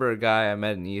 I remember a guy I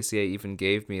met in ECA even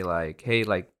gave me like, hey,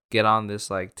 like, get on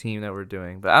this like team that we're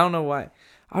doing. But I don't know why.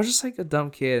 I was just like a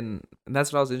dumb kid, and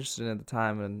that's what I was interested in at the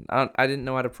time. And I didn't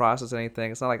know how to process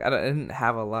anything. It's not like I didn't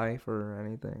have a life or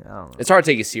anything. I don't know. It's hard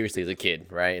to take it seriously as a kid,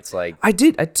 right? It's like I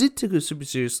did take it super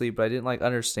seriously, but I didn't like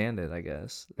understand it. I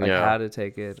guess like how to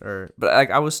take it, but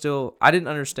like I didn't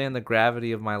understand the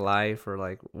gravity of my life or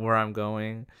like where I'm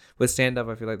going. With stand up,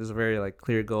 I feel like there's a very like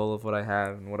clear goal of what I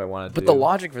have and what I want to do. But the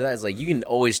logic for that is like you can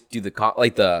always do the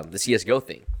CS:GO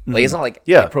thing. Like it's not like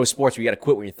pro sports where you got to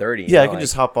quit when you're 30. Yeah, I can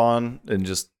just hop on and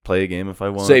just play a game if I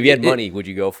want. So if you had money, would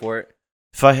you go for it?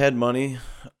 If I had money,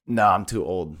 nah, I'm too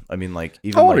old. I mean, like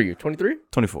even how old are you? 23?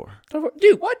 24.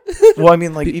 Dude, what? Well, I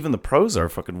mean, like even the pros are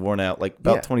fucking worn out. Like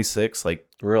about 26. Like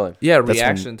really? Yeah,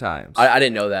 reaction times. I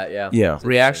didn't know that. Yeah. Yeah.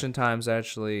 Reaction times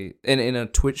actually in a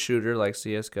Twitch shooter like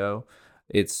CS:GO,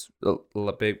 it's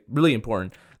really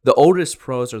important. The oldest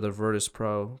pros are the Virtus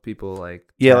Pro people like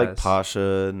yeah, Tez. like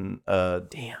Pasha and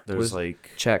there's like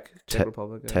Czech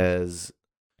Republic, Tez,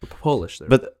 Polish there.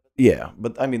 But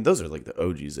I mean those are like the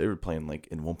OGs. They were playing like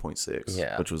in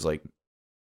 1.6, which was like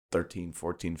 13,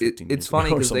 14, 15 It's funny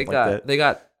because they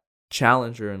got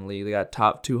Challenger in League, they got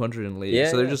top 200 in League,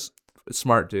 so they're just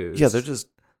smart dudes. Yeah, they're just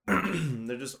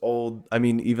old. I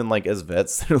mean, even like as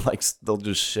vets, they're like they'll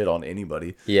just shit on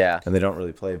anybody. Yeah, and they don't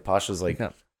really play. Pasha's like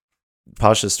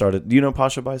Pasha started. Do you know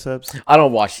Pasha Biceps? I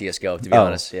don't watch CS:GO to be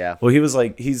honest. Yeah. Well,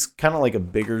 he's kind of like a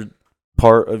bigger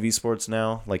part of esports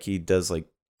now. Like he does like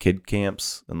kid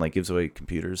camps and like gives away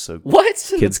computers so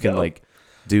kids can like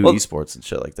do esports and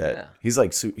shit like that. Yeah. He's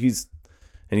like he's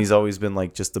always been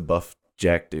like just a buff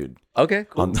jack dude. Okay,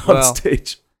 cool. On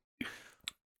stage.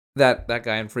 That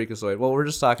guy in Freakazoid. Well, we're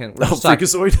just talking.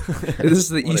 Freakazoid. This is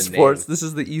the esports. This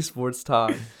is the esports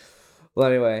talk. Well,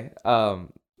 anyway,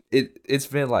 it's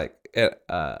been like an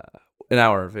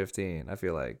hour and 15. I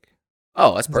feel like.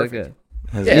 Oh, that's perfect.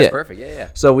 That's perfect. Yeah.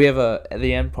 So we have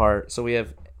the end part. So we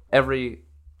have every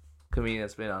comedian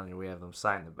that's been on here. We have them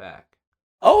sign the back.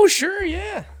 Oh, sure,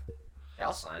 yeah.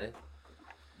 I'll sign it.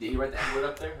 Did you write the word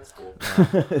up there? That's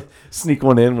cool. Sneak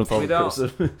one in with all the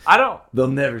cursive. I don't. They'll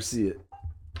never see it.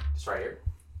 It's right here.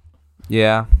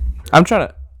 Yeah, I'm trying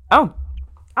to. I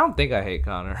don't think I hate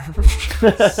Connor.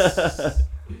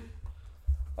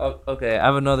 Okay, I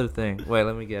have another thing. Wait,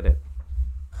 let me get it.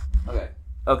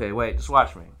 Okay, wait, just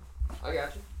watch me. I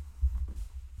got you.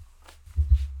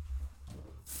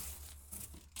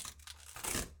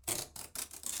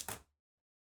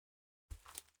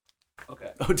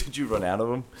 Okay. Oh, did you run out of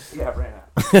them? Yeah, I ran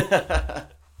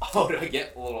out. Oh, did I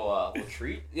get a little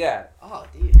treat? Yeah. Oh,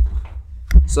 dude.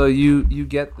 So you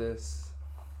get this.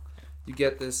 You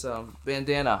get this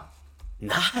bandana.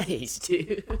 Nice,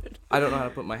 dude. I don't know how to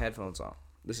put my headphones on.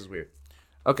 This is weird.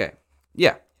 Okay.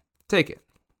 Yeah. Take it.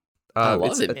 I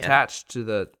love it's it, man. attached to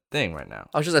the thing right now.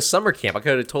 I was just at summer camp. I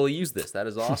could have totally used this. That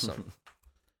is awesome.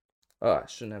 Oh, I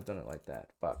shouldn't have done it like that.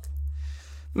 Fuck.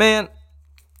 Man,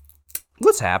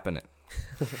 what's happening?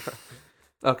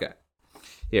 Okay.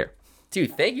 Here.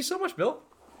 Dude, thank you so much, Bill.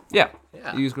 Yeah.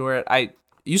 You can wear it. I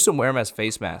used to wear them as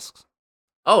face masks.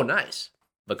 Oh, nice.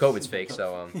 But COVID's fake,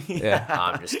 so yeah.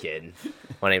 I'm just kidding.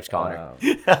 My name's Connor.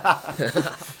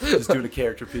 Just doing a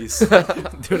character piece.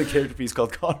 Doing a character piece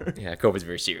called Connor. Yeah, COVID's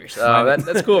very serious.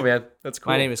 That's cool, man. That's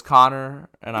cool. My name is Connor,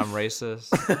 and I'm racist.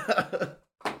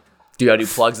 Do you gotta do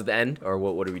plugs at the end, or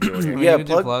what are we doing here? Yeah,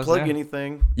 plug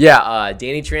anything. Yeah,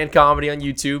 Danny Tran comedy on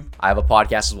YouTube. I have a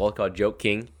podcast as well called Joke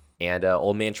King, and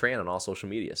Old Man Tran on all social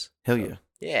medias. Hell yeah.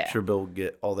 Yeah. Sure, Bill will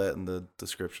get all that in the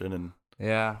description. And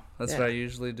yeah, that's what I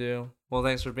usually do. Well,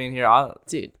 thanks for being here. I'll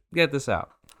get this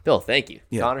out. Bill, thank you.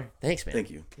 Yeah. Connor, thanks, man. Thank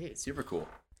you. Dude, super cool.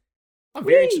 I'm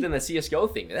very interested in the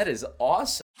CSGO thing. That is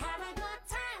awesome.